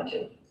I want it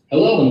to.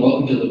 Hello and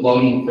welcome to the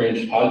Blogging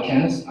Fringe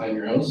podcast. I'm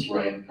your host,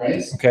 Ryan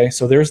Price. Okay,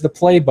 so there's the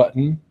play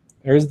button.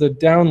 There's the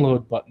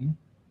download button,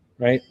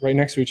 right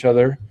next to each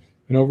other.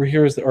 And over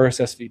here is the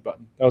RSS feed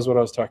button. That was what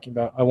I was talking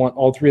about. I want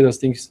all three of those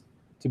things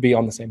to be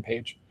on the same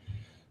page.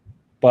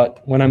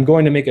 But when I'm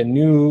going to make a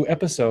new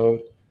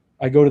episode,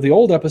 I go to the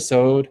old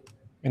episode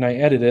and I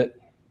edit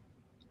it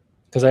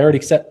because I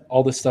already set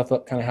all this stuff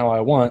up kind of how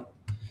I want.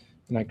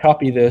 And I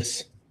copy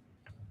this,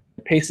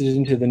 paste it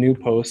into the new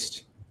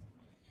post.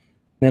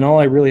 Then all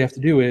I really have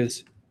to do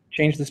is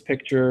change this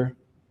picture,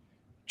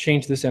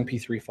 change this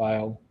MP3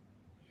 file,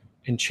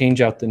 and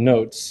change out the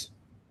notes.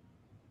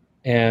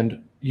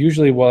 And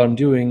usually what I'm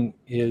doing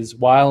is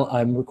while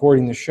I'm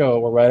recording the show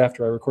or right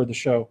after I record the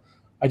show,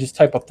 I just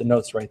type up the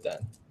notes right then,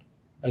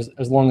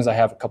 as long as I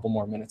have a couple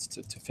more minutes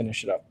to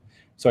finish it up.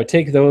 So I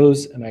take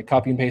those and I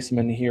copy and paste them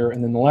into here.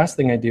 And then the last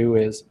thing I do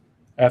is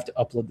I have to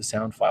upload the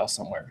sound file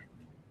somewhere.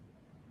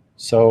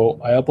 So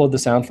I upload the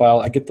sound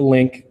file, I get the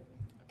link,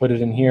 put it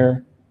in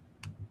here,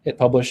 hit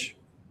publish,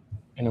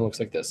 and it looks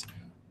like this.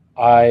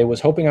 I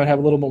was hoping I'd have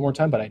a little bit more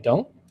time, but I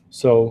don't.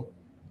 So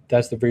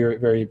that's the very,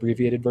 very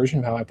abbreviated version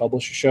of how I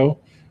publish a show.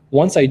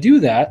 Once I do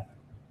that,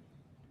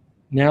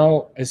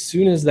 now as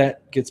soon as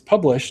that gets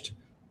published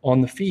on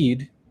the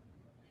feed,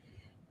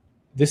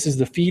 this is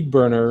the feed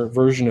burner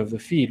version of the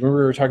feed. Remember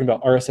we were talking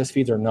about RSS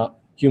feeds are not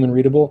human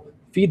readable?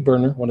 Feed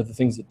burner, one of the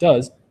things it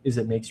does is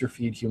it makes your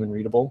feed human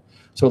readable.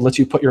 So it lets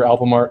you put your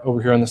album art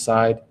over here on the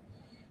side,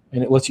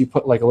 and it lets you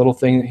put like a little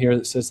thing here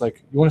that says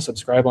like, you want to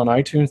subscribe on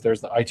iTunes, there's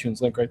the iTunes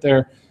link right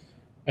there.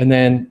 And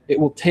then it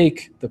will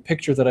take the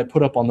picture that I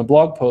put up on the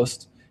blog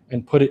post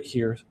and put it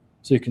here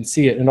so you can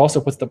see it. And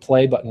also puts the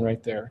play button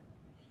right there.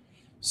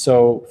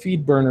 So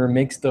feed burner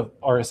makes the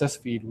RSS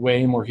feed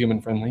way more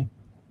human friendly.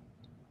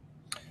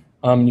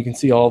 You can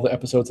see all the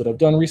episodes that I've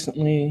done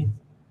recently.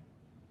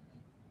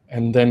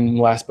 And then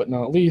last but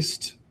not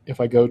least,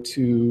 if I go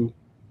to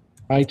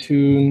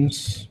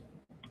iTunes,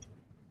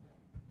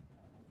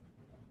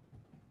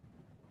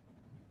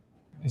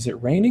 is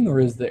it raining or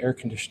is the air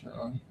conditioner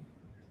on?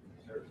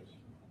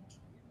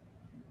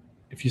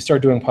 If you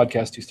start doing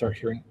podcasts, you start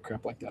hearing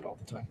crap like that all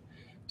the time.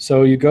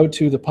 So you go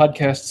to the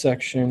podcast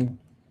section,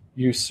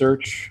 you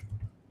search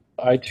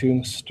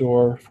iTunes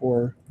store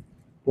for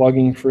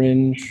Blogging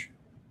Fringe.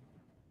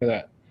 Look at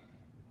that.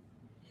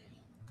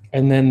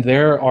 And then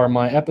there are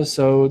my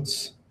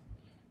episodes.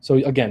 So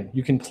again,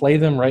 you can play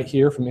them right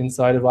here from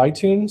inside of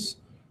iTunes,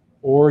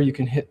 or you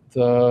can hit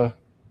the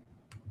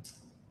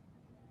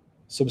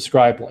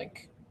subscribe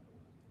link,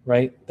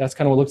 right? That's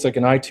kind of what it looks like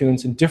in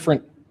iTunes. In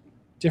different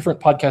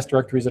podcast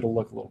directories, it'll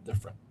look a little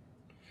different.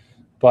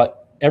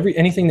 But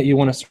anything that you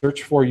want to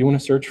search for, you want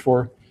to search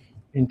for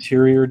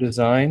interior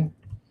design.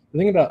 The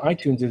thing about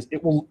iTunes is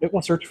it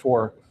will search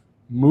for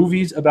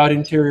movies about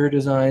interior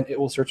design. It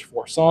will search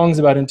for songs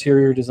about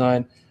interior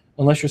design,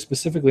 unless you're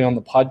specifically on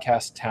the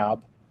podcast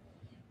tab.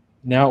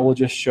 Now it will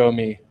just show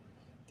me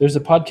there's a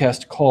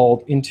podcast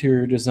called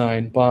Interior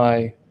Design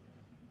by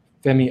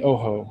Femi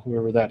Oho,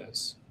 whoever that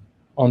is,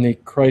 on the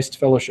Christ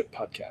Fellowship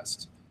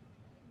podcast.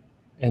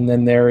 And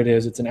then there it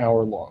is, it's an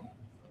hour long.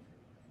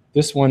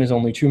 This one is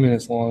only 2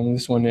 minutes long.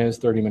 This one is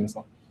 30 minutes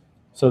long.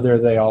 So there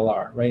they all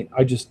are, right?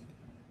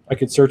 I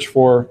could search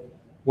for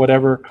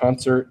whatever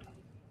concert,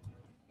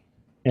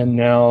 and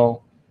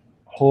now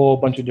a whole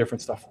bunch of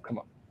different stuff will come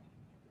up.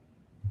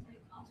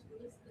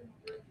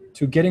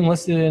 To getting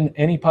listed in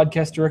any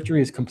podcast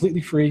directory is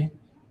completely free,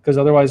 because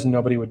otherwise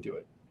nobody would do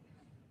it.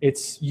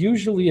 It's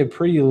usually a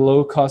pretty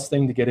low-cost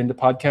thing to get into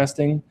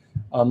podcasting.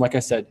 Like I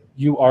said,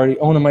 you already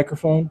own a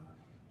microphone.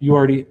 You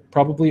already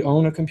probably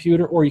own a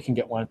computer, or you can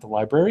get one at the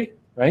library,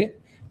 right?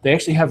 They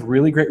actually have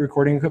really great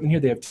recording equipment here.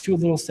 They have 2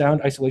 little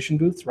sound isolation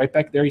booths right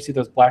back there. You see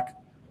those black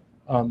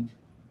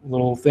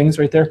little things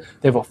right there.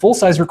 They have a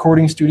full-size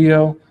recording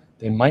studio.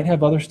 They might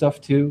have other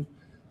stuff too.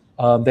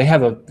 They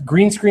have a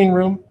green screen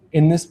room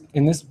in this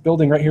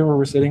building right here where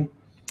we're sitting.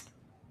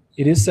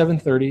 It is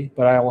 7:30,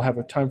 but I will have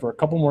a time for a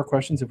couple more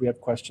questions if we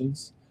have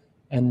questions,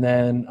 and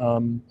then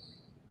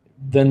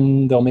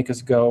they'll make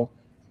us go.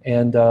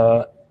 And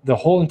the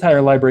whole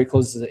entire library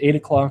closes at 8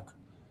 o'clock,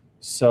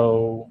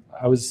 so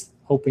I was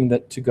hoping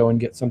that to go and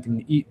get something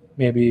to eat.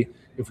 Maybe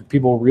if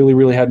people really,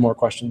 really had more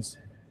questions,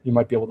 you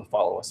might be able to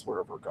follow us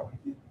wherever we're going.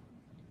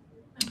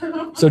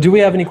 So do we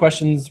have any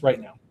questions right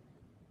now?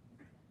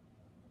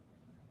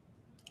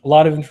 A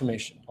lot of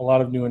information, a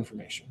lot of new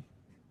information.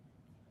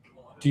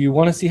 Do you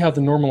want to see how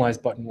the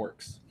normalize button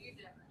works?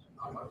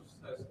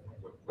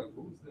 Who's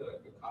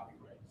the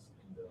copyrights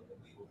and the legal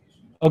issues?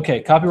 Okay,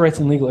 copyrights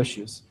and legal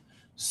issues.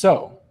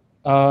 So,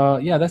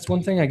 yeah, that's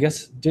one thing I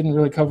guess didn't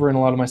really cover in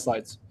a lot of my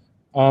slides.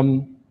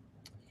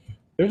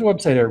 There's a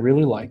website I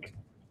really like.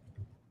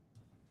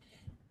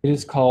 It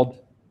is called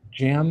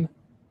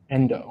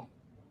Jamendo,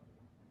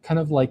 kind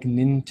of like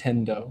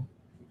Nintendo.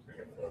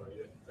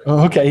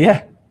 Oh, okay,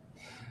 yeah.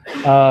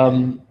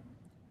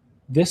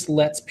 This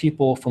lets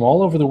people from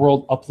all over the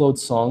world upload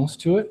songs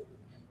to it,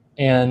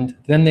 and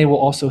then they will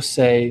also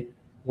say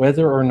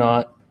whether or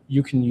not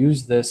you can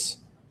use this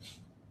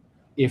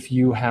if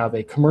you have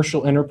a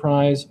commercial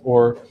enterprise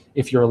or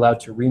if you're allowed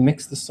to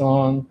remix the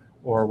song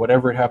or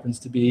whatever it happens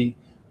to be,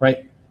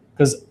 right?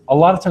 Because a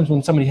lot of times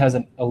when somebody has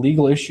a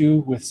legal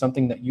issue with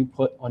something that you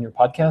put on your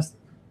podcast,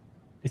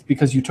 it's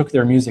because you took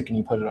their music and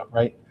you put it up,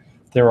 right?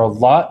 There are a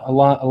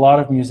lot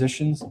of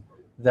musicians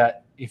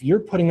that if you're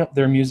putting up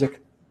their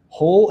music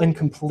whole and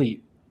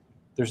complete,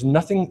 there's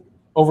nothing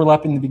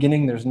overlapping the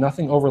beginning, there's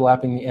nothing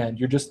overlapping the end.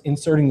 You're just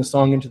inserting the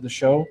song into the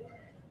show.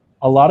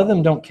 A lot of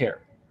them don't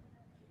care.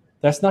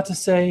 That's not to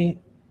say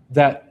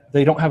that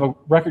they don't have a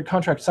record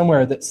contract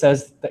somewhere that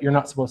says that you're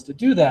not supposed to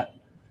do that,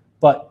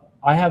 but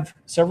I have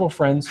several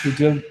friends who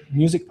do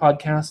music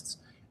podcasts,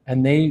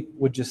 and they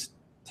would just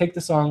take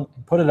the song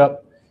and put it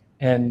up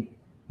and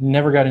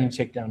never got any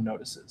takedown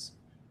notices.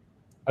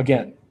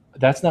 Again,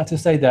 that's not to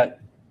say that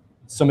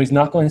somebody's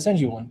not going to send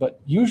you one,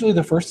 but usually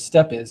the first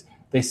step is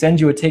they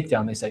send you a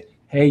takedown. They say,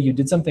 hey, you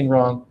did something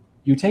wrong.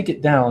 You take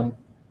it down,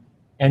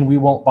 and we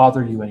won't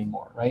bother you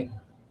anymore, right?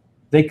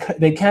 They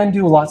can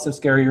do lots of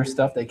scarier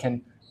stuff. They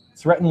can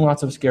threaten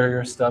lots of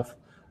scarier stuff,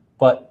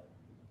 but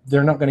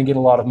they're not going to get a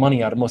lot of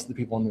money out of most of the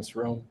people in this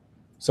room,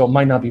 so it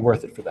might not be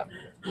worth it for them.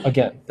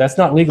 Again, that's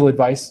not legal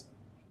advice.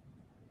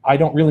 I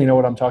don't really know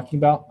what I'm talking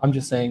about. I'm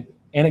just saying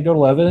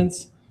anecdotal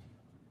evidence.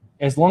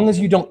 As long as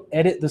you don't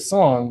edit the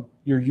song,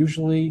 you're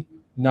usually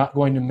not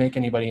going to make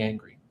anybody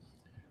angry.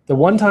 The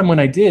one time when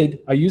I did,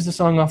 I used the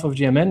song off of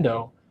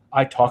Jamendo.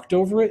 I talked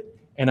over it,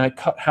 and I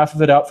cut half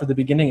of it out for the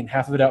beginning and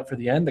half of it out for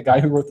the end. The guy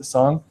who wrote the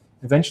song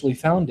eventually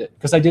found it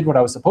because I did what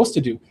I was supposed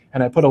to do,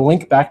 and I put a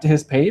link back to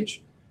his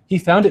page. He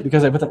found it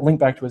because I put that link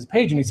back to his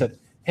page, and he said,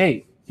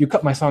 hey, you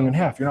cut my song in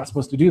half. You're not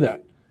supposed to do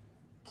that.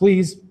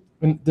 Please,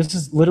 and this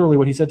is literally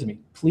what he said to me,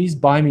 please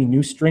buy me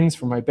new strings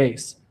for my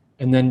bass,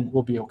 and then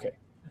we'll be okay.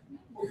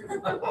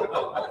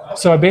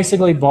 So I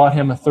basically bought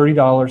him a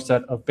 $30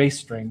 set of bass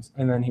strings,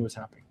 and then he was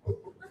happy.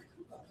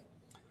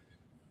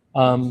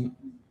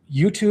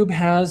 YouTube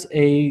has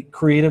a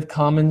Creative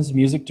Commons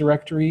music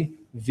directory.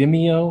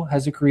 Vimeo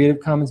has a Creative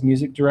Commons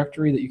music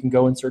directory that you can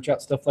go and search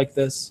out stuff like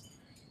this.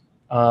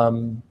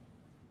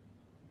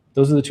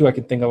 Those are the two I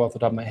can think of off the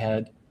top of my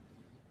head.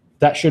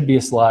 That should be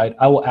a slide.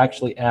 I will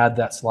actually add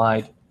that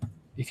slide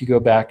if you go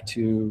back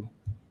to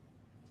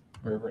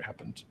wherever it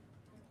happened.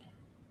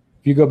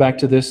 If you go back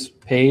to this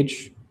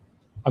page,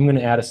 I'm going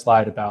to add a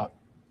slide about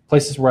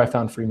places where I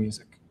found free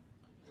music.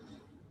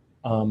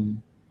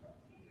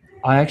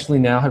 I actually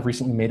now have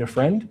recently made a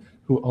friend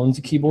who owns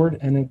a keyboard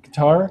and a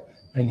guitar,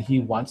 and he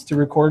wants to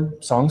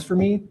record songs for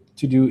me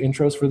to do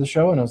intros for the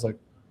show. And I was like,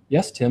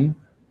 yes, Tim,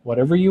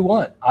 whatever you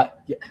want.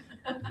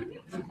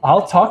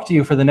 I'll talk to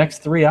you for the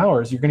next 3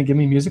 hours. You're going to give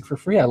me music for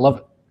free. I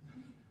love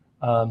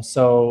it.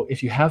 So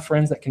if you have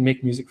friends that can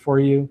make music for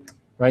you,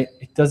 right,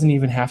 it doesn't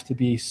even have to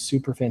be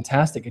super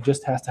fantastic. It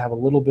just has to have a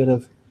little bit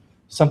of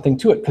something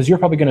to it, because you're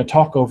probably going to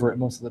talk over it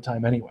most of the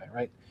time anyway,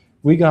 right?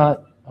 We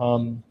got,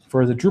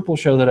 for the Drupal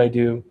show that I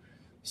do,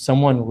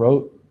 someone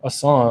wrote a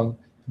song.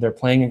 They're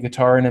playing a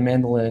guitar and a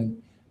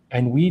mandolin,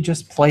 and we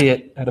just play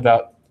it at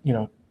about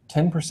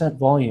 10%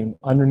 volume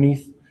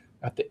underneath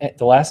at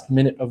the last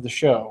minute of the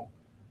show,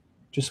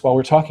 just while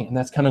we're talking. And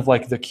that's kind of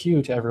like the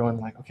cue to everyone,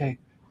 like, okay,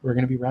 we're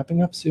going to be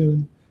wrapping up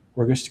soon.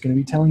 We're just going to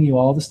be telling you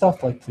all the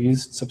stuff, like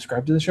please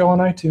subscribe to the show on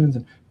iTunes,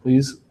 and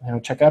please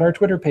check out our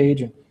Twitter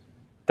page. And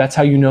that's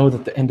how you know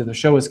that the end of the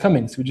show is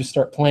coming. So we just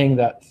start playing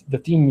the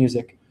theme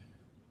music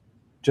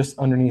just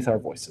underneath our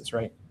voices,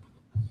 right?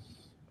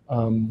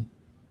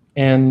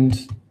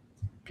 And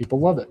people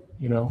love it.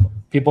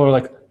 People are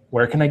like,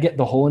 where can I get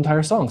the whole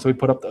entire song? So we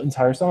put up the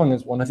entire song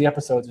as one of the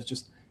episodes. It's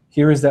just,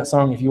 here is that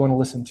song. If you want to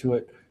listen to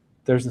it,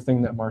 there's the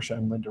thing that Marcia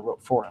and Linda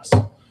wrote for us.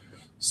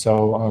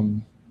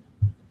 So,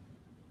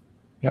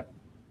 yep.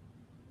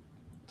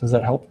 Does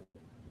that help?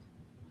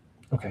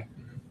 Okay.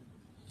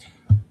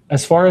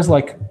 As far as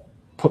like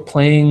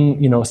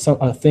playing,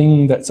 a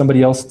thing that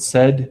somebody else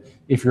said,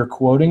 if you're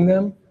quoting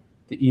them,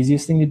 the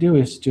easiest thing to do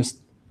is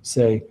just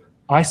say,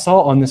 I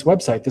saw on this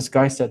website, this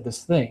guy said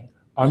this thing.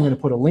 I'm going to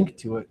put a link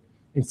to it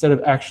instead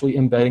of actually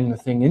embedding the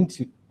thing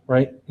into,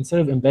 right? Instead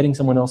of embedding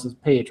someone else's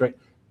page, right?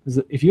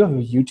 Because if you have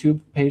a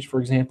YouTube page,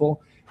 for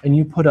example, and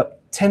you put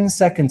up 10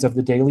 seconds of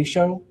The Daily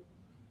Show,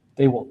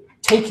 they will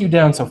take you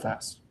down so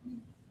fast.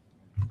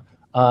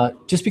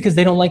 Just because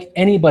they don't like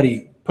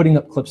anybody putting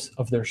up clips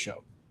of their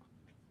show.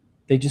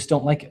 They just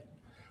don't like it.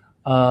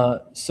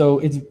 So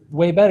it's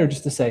way better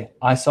just to say,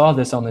 I saw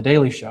this on The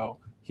Daily Show.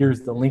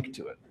 Here's the link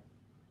to it,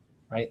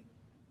 right?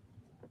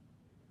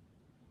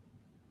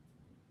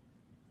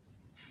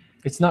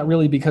 It's not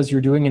really because you're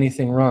doing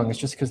anything wrong. It's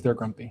just because they're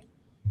grumpy.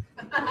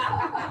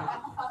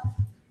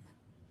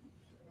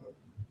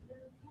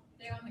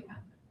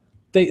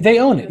 They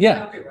own it,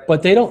 yeah.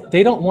 But they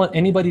don't want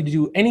anybody to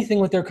do anything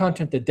with their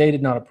content that they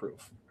did not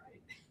approve.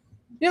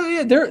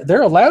 Yeah,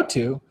 they're allowed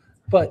to,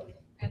 but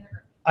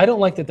I don't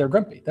like that they're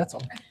grumpy. That's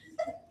all.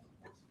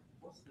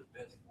 What's the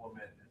best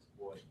format that's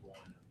going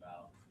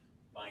about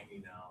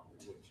finding out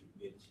what your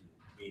niche is?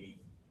 Meaning,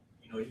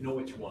 you know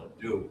what you want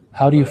to do.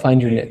 How do you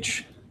find your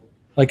niche?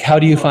 Like, how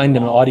do you find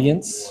an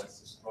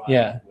audience?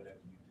 Yeah.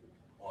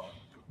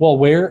 Well,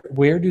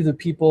 where do the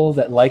people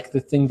that like the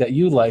thing that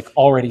you like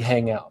already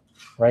hang out,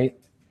 right?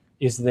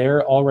 Is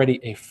there already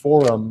a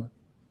forum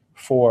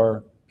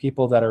for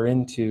people that are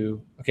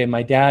into, okay,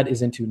 my dad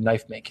is into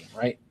knife making,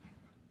 right?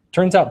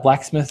 Turns out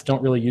blacksmiths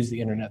don't really use the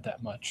internet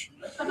that much.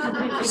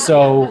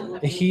 So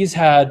he's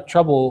had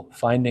trouble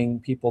finding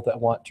people that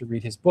want to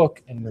read his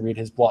book and read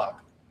his blog.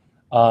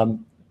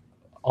 On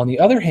the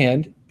other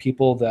hand,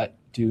 people that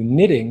do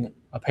knitting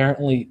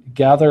apparently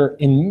gather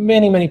in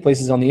many, many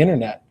places on the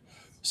internet.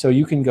 So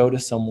you can go to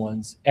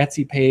someone's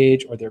Etsy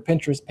page or their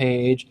Pinterest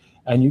page,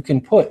 and you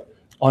can put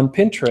on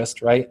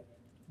Pinterest, right?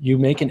 You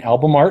make an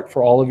album art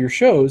for all of your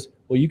shows.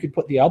 Well, you could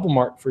put the album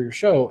art for your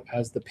show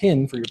as the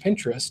pin for your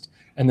Pinterest,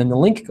 and then the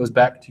link goes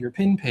back to your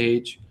pin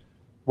page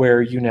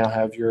where you now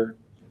have your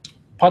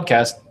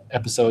podcast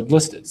episode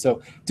listed. So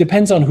it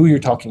depends on who you're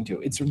talking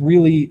to. It's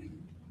really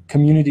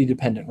community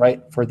dependent,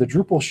 right? For the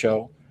Drupal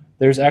show,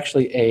 there's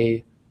actually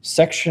a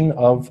section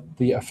of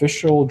the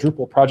official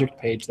Drupal project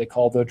page they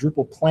call the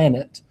Drupal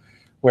Planet,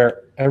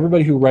 where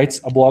everybody who writes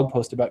a blog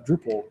post about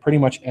Drupal pretty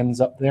much ends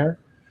up there.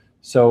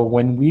 So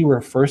when we were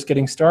first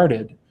getting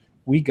started,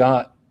 we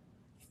got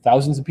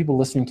thousands of people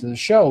listening to the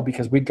show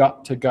because we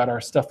got our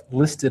stuff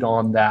listed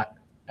on that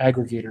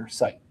aggregator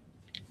site.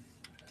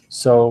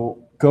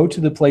 So go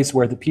to the place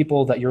where the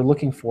people that you're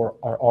looking for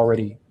are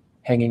already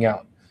hanging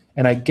out.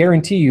 And I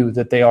guarantee you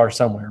that they are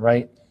somewhere,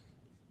 right?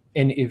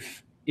 And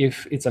if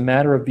it's a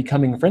matter of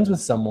becoming friends with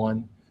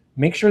someone,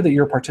 make sure that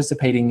you're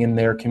participating in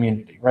their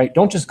community, right?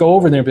 Don't just go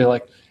over there and be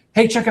like,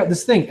 hey, check out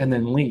this thing, and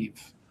then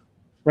leave,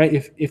 right?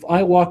 If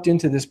I walked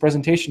into this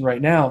presentation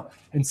right now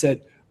and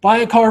said, buy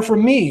a car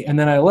from me, and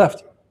then I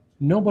left,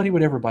 nobody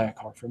would ever buy a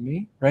car from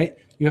me, right?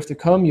 You have to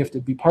come, you have to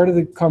be part of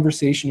the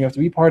conversation, you have to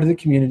be part of the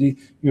community,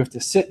 you have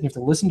to sit, you have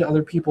to listen to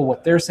other people,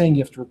 what they're saying,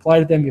 you have to reply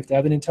to them, you have to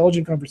have an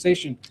intelligent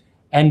conversation,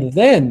 and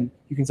then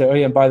you can say, oh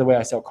yeah, and by the way,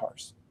 I sell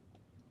cars,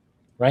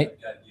 right?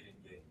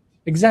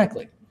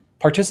 Exactly.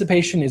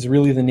 Participation is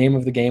really the name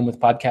of the game with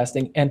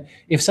podcasting, and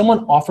if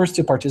someone offers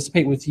to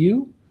participate with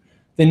you,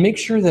 then make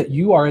sure that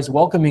you are as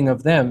welcoming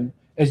of them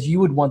as you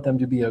would want them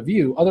to be of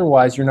you,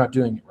 otherwise you're not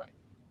doing it right.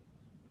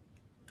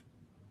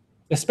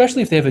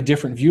 Especially if they have a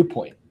different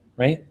viewpoint,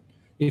 right?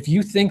 If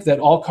you think that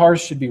all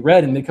cars should be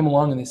red and they come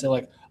along and they say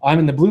like, I'm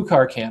in the blue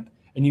car camp,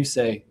 and you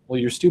say, well,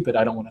 you're stupid,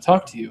 I don't want to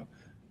talk to you.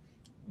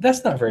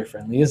 That's not very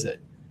friendly, is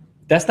it?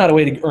 That's not a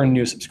way to earn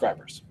new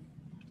subscribers.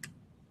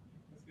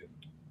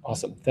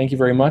 Awesome, thank you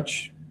very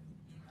much.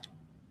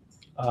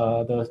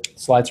 The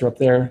slides are up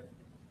there.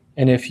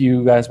 And if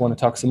you guys want to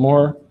talk some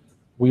more,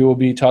 we will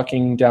be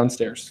talking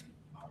downstairs.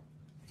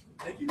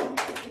 Thank you.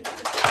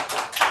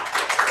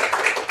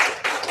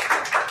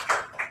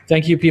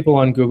 Thank you, people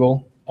on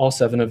Google, all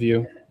 7 of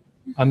you.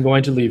 I'm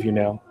going to leave you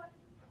now.